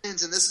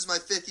 wins, and this is my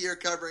 5th year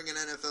covering an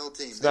NFL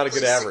team. It's not a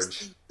good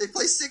average. They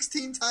play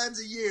 16 times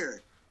a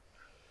year.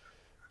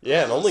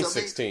 Yeah, and only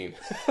 16.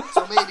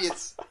 So maybe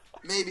it's...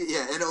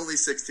 and only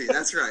 16.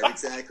 That's right,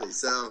 exactly.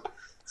 So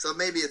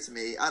maybe it's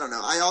me. I don't know.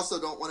 I also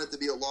don't want it to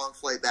be a long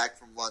flight back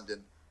from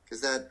London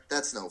because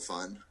that's no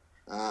fun.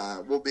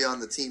 We'll be on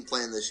the team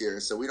plane this year,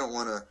 so we don't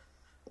want to.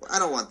 I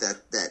don't want that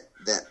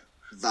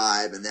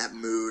vibe and that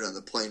mood on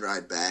the plane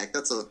ride back.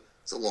 It's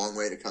a long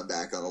way to come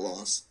back on a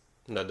loss.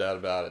 No doubt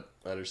about it.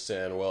 I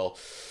understand. Well,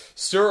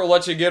 Stuart, will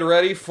let you get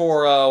ready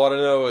for what I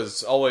know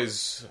is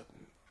always.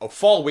 A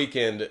fall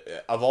weekend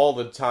of all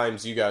the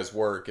times you guys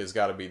work has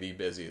got to be the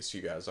busiest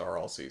you guys are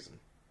all season.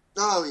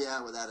 Oh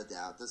yeah, without a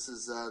doubt. This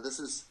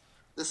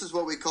is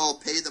what we call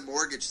pay the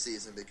mortgage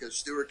season because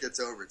Stuart gets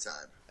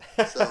overtime.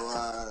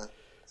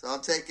 So I'm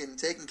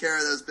taking care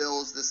of those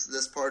bills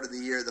this part of the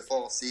year, the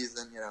fall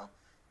season.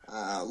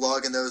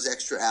 Logging those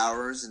extra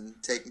hours and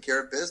taking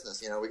care of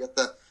business. We got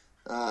the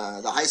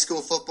high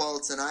school football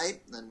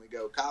tonight, and then we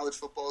go college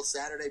football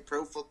Saturday,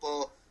 pro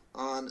football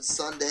on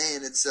Sunday,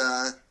 and it's.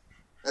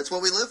 That's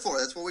what we live for.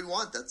 That's what we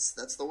want.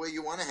 That's the way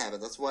you want to have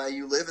it. That's why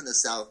you live in the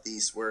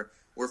Southeast, where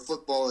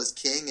football is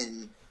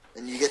king,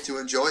 and you get to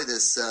enjoy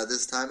this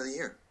time of the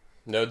year.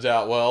 No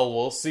doubt. Well,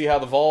 we'll see how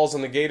the Vols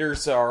and the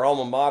Gators, our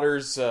alma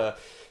maters,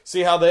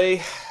 see how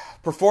they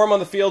perform on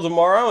the field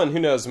tomorrow, and who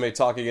knows, we may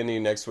talk again to you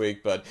next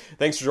week. But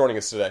thanks for joining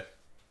us today.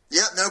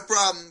 Yep, no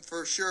problem.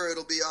 For sure,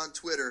 it'll be on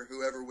Twitter,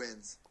 whoever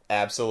wins.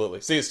 Absolutely.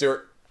 See you,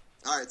 Stuart.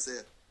 All right, see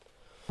ya.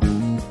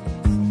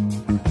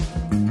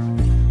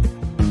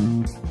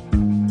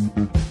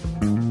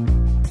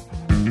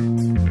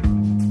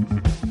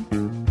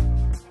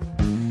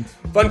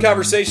 Fun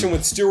conversation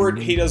with Stuart.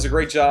 He does a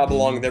great job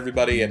along with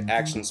everybody at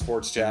Action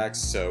Sports Jacks.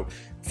 So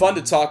fun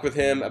to talk with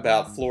him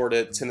about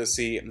Florida,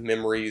 Tennessee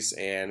memories,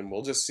 and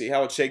we'll just see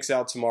how it shakes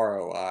out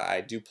tomorrow. I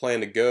do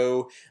plan to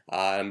go.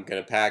 I'm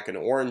going to pack an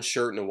orange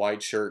shirt and a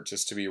white shirt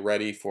just to be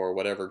ready for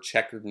whatever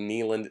checkered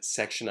Neyland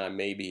section I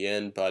may be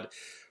in, but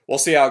we'll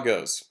see how it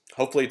goes.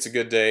 Hopefully it's a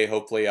good day.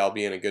 Hopefully I'll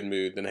be in a good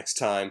mood the next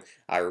time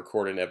I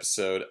record an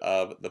episode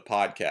of the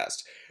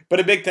podcast. But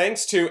a big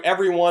thanks to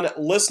everyone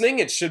listening.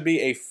 It should be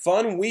a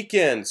fun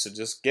weekend, so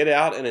just get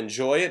out and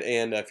enjoy it.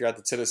 And if you're at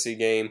the Tennessee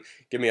game,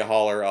 give me a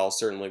holler. I'll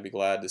certainly be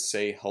glad to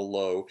say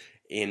hello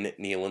in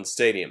Neyland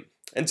Stadium.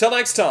 Until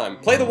next time,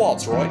 play the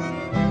waltz, Roy.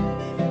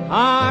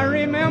 I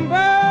remember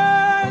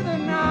the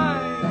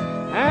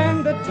night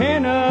and the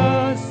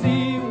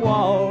Tennessee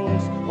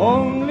waltz.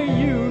 Only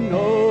you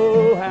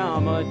know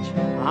how much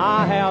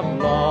I have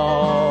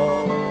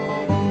lost.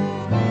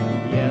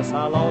 Yes,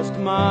 I lost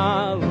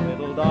my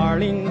little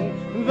darling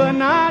the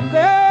night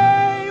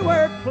they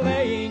were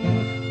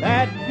playing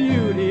that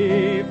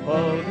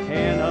beautiful